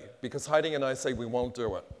away because Heidi and I say we won't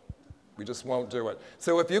do it. We just won't do it.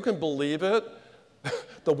 So if you can believe it,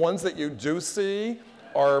 the ones that you do see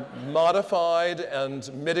are modified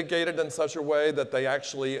and mitigated in such a way that they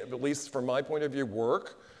actually, at least from my point of view,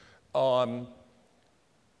 work, though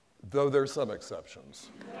there's some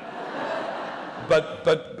exceptions.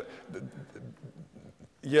 But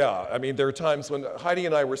yeah, I mean, there are times when Heidi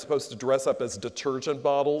and I were supposed to dress up as detergent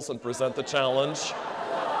bottles and present the challenge.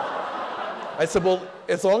 I said, well,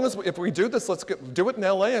 as long as, if we do this, let's do it in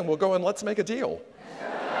LA and we'll go and let's make a deal.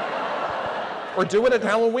 Or do it at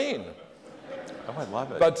Halloween. Oh, I love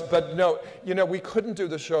it. But no, you know, we couldn't do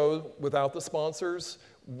the show without the sponsors.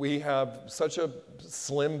 We have such a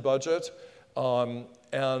slim budget,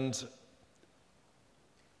 and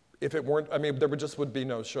if it weren't, I mean, there would be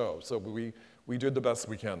no show. So we did the best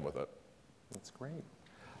we can with it. That's great.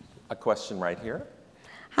 A question right here.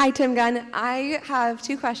 Hi, Tim Gunn. I have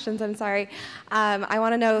 2 questions, I'm sorry. I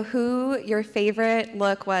want to know who your favorite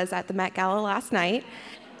look was at the Met Gala last night,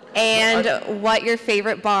 and what your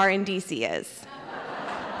favorite bar in DC is.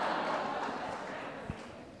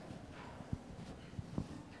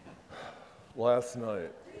 Last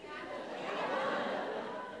night.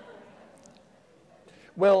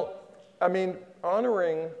 Well, I mean,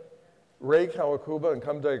 honoring Ray Kawakubo and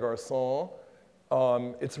Comme des Garçons,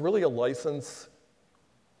 it's really a license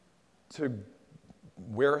to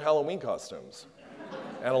wear Halloween costumes.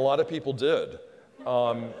 And a lot of people did.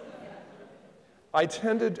 I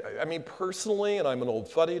mean, personally, and I'm an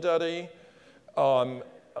old fuddy-duddy,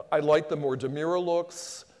 I liked the more demure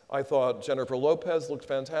looks. I thought Jennifer Lopez looked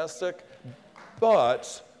fantastic,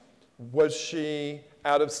 but was she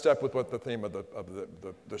out of step with what the theme of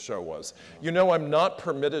the show was? You know, I'm not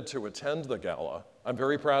permitted to attend the gala. I'm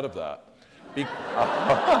very proud of that.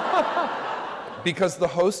 Because the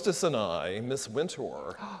hostess and I, Miss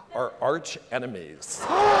Wintour, are arch enemies.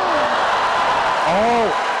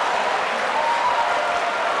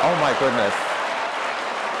 Oh my goodness.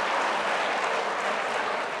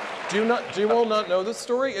 Do you all not know this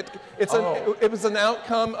story? It was an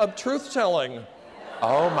outcome of truth-telling.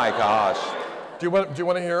 Oh my gosh. Do you want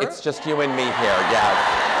to hear it? It's just you and me here,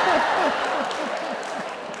 yes.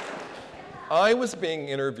 I was being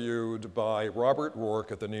interviewed by Robert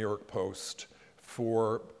Rourke at the New York Post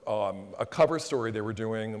for a cover story they were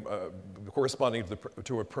doing corresponding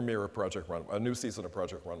to a premiere of Project Runway, a new season of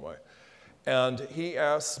Project Runway. And he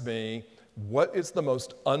asked me, what is the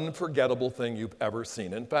most unforgettable thing you've ever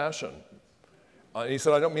seen in fashion? He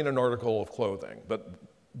said, I don't mean an article of clothing, but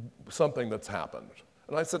something that's happened.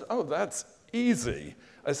 And I said, oh, that's easy.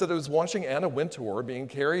 I said, I was watching Anna Wintour being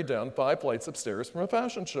carried down 5 flights of stairs from a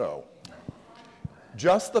fashion show.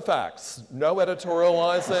 Just the facts, no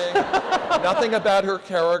editorializing, nothing about her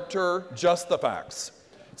character, just the facts.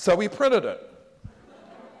 So we printed it.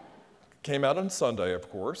 Came out on Sunday, of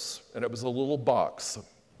course, and it was a little box.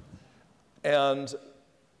 And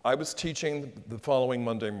I was teaching the following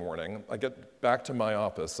Monday morning. I get back to my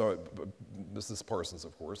office, so this is Parsons,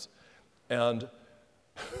 of course, and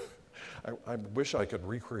I wish I could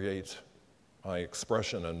recreate my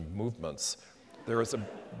expression and movements. There is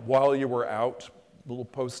while you were out, little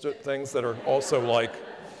Post-it things that are also like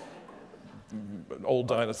old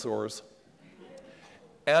dinosaurs.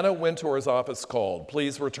 Anna Wintour's office called,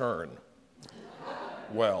 please return.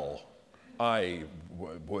 Well, I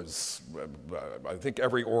think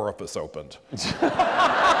every orifice opened.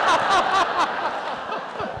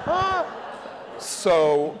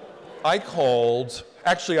 So I called,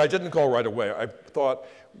 actually I didn't call right away. I thought,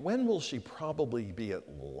 when will she probably be at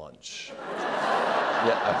lunch?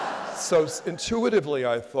 Yeah. So intuitively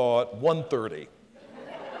I thought 1:30.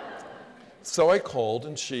 So I called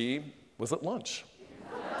and she was at lunch.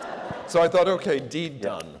 So I thought, okay, deed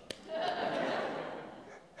done.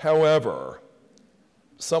 However,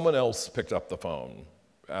 someone else picked up the phone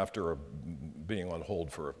after being on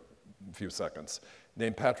hold for a few seconds,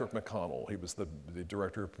 named Patrick McConnell. He was the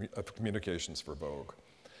director of communications for Vogue.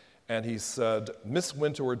 And he said, Miss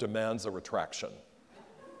Wintour demands a retraction.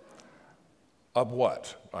 Of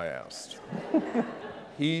what? I asked.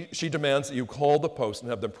 She demands that you call the Post and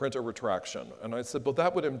have them print a retraction. And I said, well,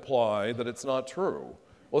 that would imply that it's not true.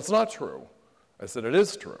 Well, it's not true. I said, it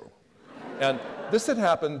is true. And this had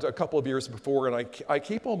happened a couple of years before, and I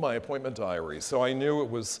keep all my appointment diaries, so I knew it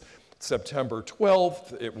was September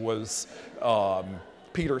 12th, it was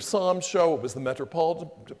Peter Som's show, it was the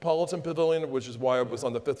Metropolitan Pavilion, which is why I was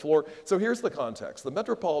on the 5th floor. So here's the context. The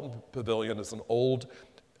Metropolitan Pavilion is an old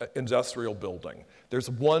industrial building. There's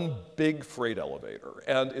one big freight elevator,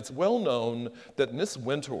 and it's well known that Miss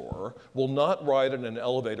Wintour will not ride in an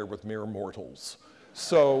elevator with mere mortals.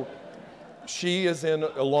 So she is in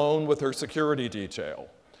alone with her security detail.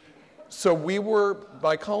 So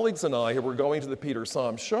my colleagues and I, who were going to the Peter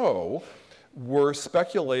Som show, were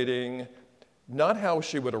speculating not how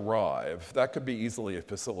she would arrive, that could be easily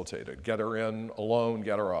facilitated, get her in alone,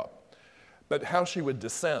 get her up, but how she would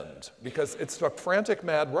descend, because it's a frantic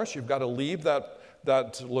mad rush. You've got to leave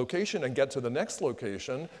that location and get to the next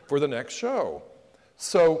location for the next show.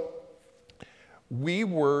 So we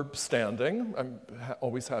were standing. I'm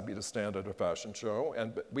always happy to stand at a fashion show,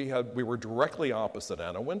 and we were directly opposite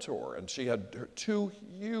Anna Wintour, and she had her 2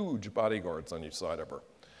 huge bodyguards on each side of her.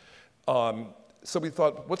 So we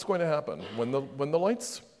thought, what's going to happen when the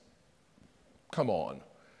lights come on?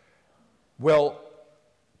 Well,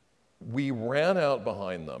 we ran out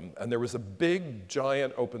behind them, and there was a big,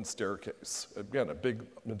 giant open staircase, again, a big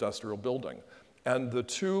industrial building, and the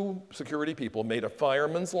 2 security people made a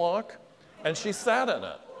fireman's lock, and she sat in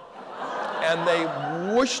it. And they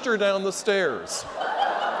whooshed her down the stairs.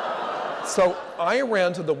 So I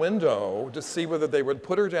ran to the window to see whether they would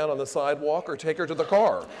put her down on the sidewalk or take her to the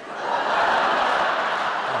car.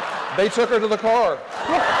 They took her to the car.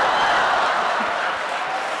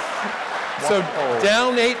 So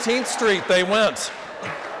down 18th Street they went.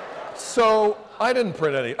 So I didn't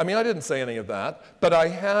print any, I didn't say any of that, but I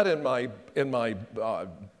had in my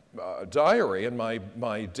diary, in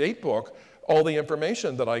my date book, all the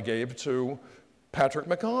information that I gave to Patrick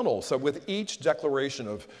McConnell. So with each declaration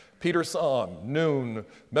of Peter Som, noon,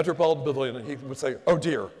 Metropolitan Pavilion, he would say, oh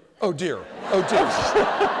dear, oh dear, oh dear.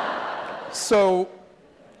 So,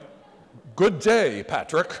 good day,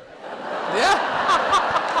 Patrick. Yeah.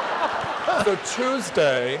 So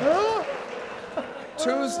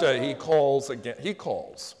Tuesday he calls again,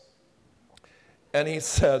 and he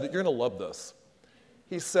said, you're gonna love this.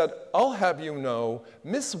 He said, I'll have you know,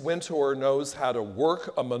 Miss Wintour knows how to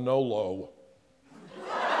work a Manolo.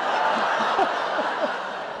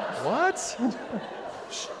 What?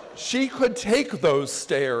 She could take those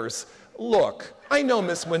stairs look, I know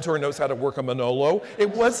Miss Wintour knows how to work a Manolo. It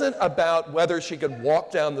wasn't about whether she could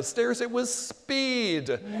walk down the stairs, it was speed.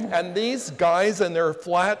 And these guys in their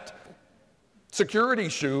flat security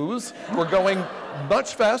shoes were going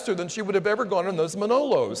much faster than she would have ever gone in those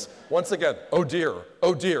Manolos. Once again, oh dear,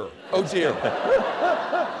 oh dear, oh dear.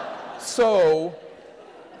 So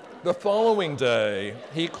the following day,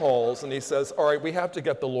 he calls and he says, all right, we have to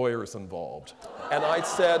get the lawyers involved. And I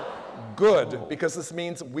said, good, because this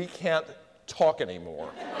means we can't talk anymore.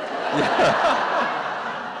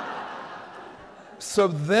 So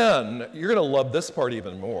then, you're gonna love this part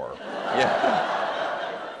even more. Yeah.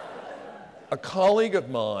 A colleague of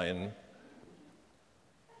mine,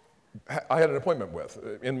 I had an appointment with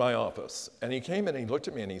in my office, and he came in and he looked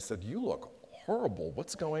at me and he said, you look horrible,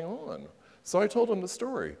 what's going on? So I told him the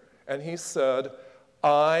story, and he said,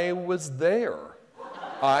 I was there,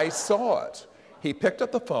 I saw it. He picked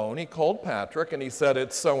up the phone, he called Patrick, and he said,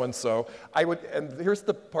 it's so-and-so. And here's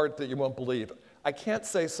the part that you won't believe. I can't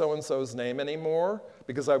say so-and-so's name anymore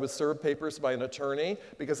because I was served papers by an attorney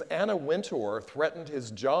because Anna Wintour threatened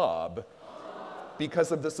his job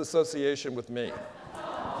because of this association with me.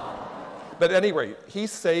 But at any rate, he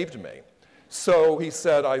saved me. So he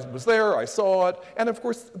said, I was there, I saw it, and of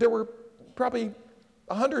course, there were probably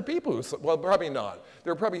 100 people who, well, probably not.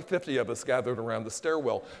 There were probably 50 of us gathered around the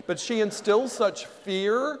stairwell. But she instills such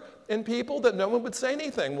fear in people that no one would say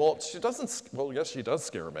anything. Well, she doesn't, well, yes, she does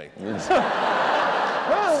scare me.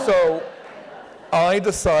 So I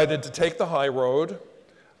decided to take the high road.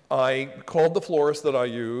 I called the florist that I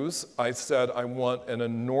use. I said, I want an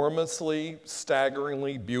enormously,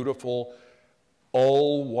 staggeringly beautiful,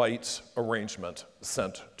 all-white arrangement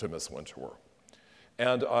sent to Miss Wintour.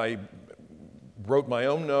 And I wrote my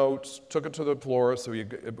own note, took it to the florist who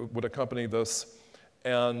would accompany this,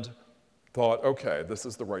 and thought, okay, this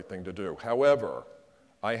is the right thing to do. However,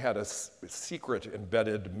 I had a secret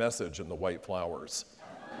embedded message in the white flowers.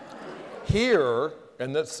 Here,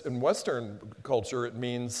 and this, in Western culture, it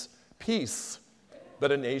means peace,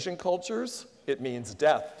 but in Asian cultures, it means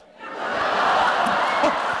death.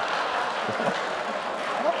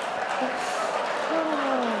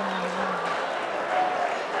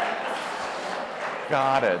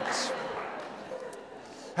 Got it.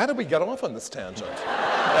 How did we get off on this tangent?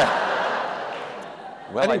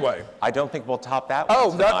 Well, anyway. I don't think we'll top that one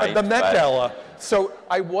Oh, tonight, the Met Gala. So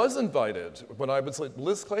I was invited when I was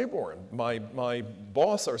Liz Claiborne, my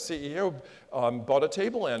boss, our CEO, bought a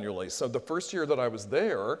table annually. So the first year that I was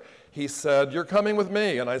there, he said, you're coming with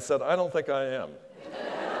me. And I said, I don't think I am.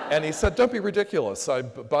 And he said, don't be ridiculous. I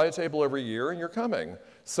buy a table every year and you're coming.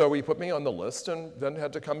 So he put me on the list and then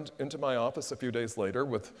had to come into my office a few days later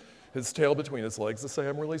with his tail between his legs to say,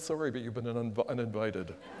 I'm really sorry, but you've been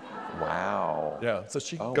uninvited. Wow. Yeah, so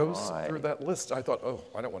she goes through that list. I thought, oh,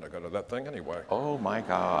 I don't want to go to that thing anyway. Oh my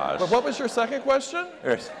gosh. But what was your second question? We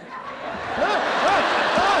won't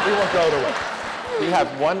go to it. We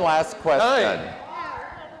have one last question.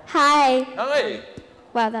 Hi. Hi.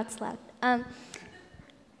 Wow, that's loud.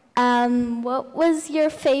 What was your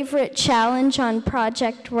favorite challenge on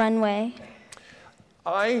Project Runway?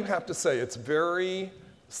 I have to say, it's very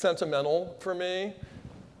sentimental for me.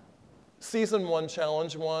 Season 1,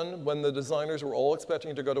 Challenge 1, when the designers were all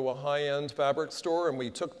expecting to go to a high-end fabric store, and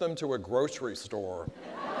we took them to a grocery store.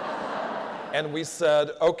 And we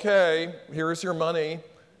said, okay, here's your money,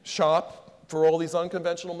 shop for all these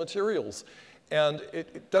unconventional materials. And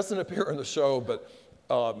it doesn't appear in the show, but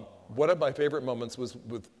one of my favorite moments was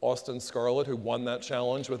with Austin Scarlett, who won that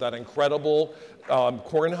challenge with that incredible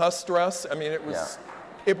corn husk dress. I mean,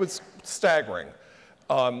 it was staggering.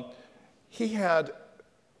 He had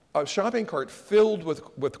a shopping cart filled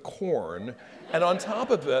with corn, and on top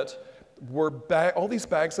of it were all these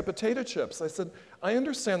bags of potato chips. I said, I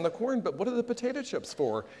understand the corn, but what are the potato chips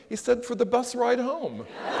for? He said, for the bus ride home.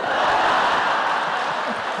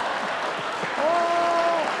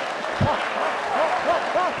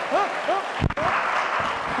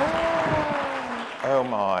 Oh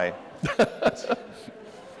my.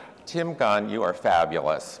 Tim Gunn, you are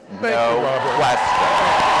fabulous. Thank you, Robert. Question.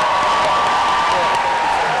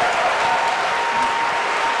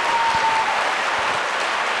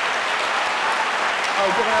 Oh,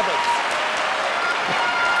 good heavens.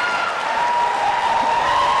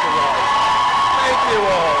 Thank you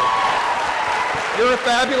all. You're a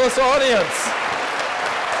fabulous audience.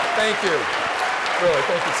 Thank you. Really,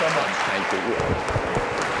 thank you so much. Thank you.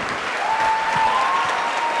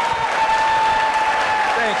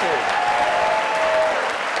 Thank you.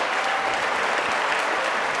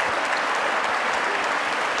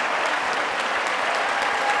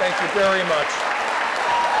 Thank you very much.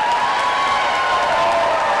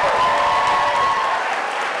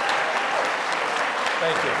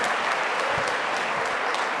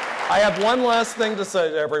 have one last thing to say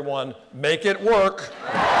to everyone. Make it work.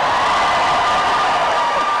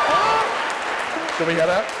 Can we get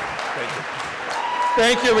that? Thank you.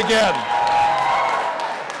 Thank you again.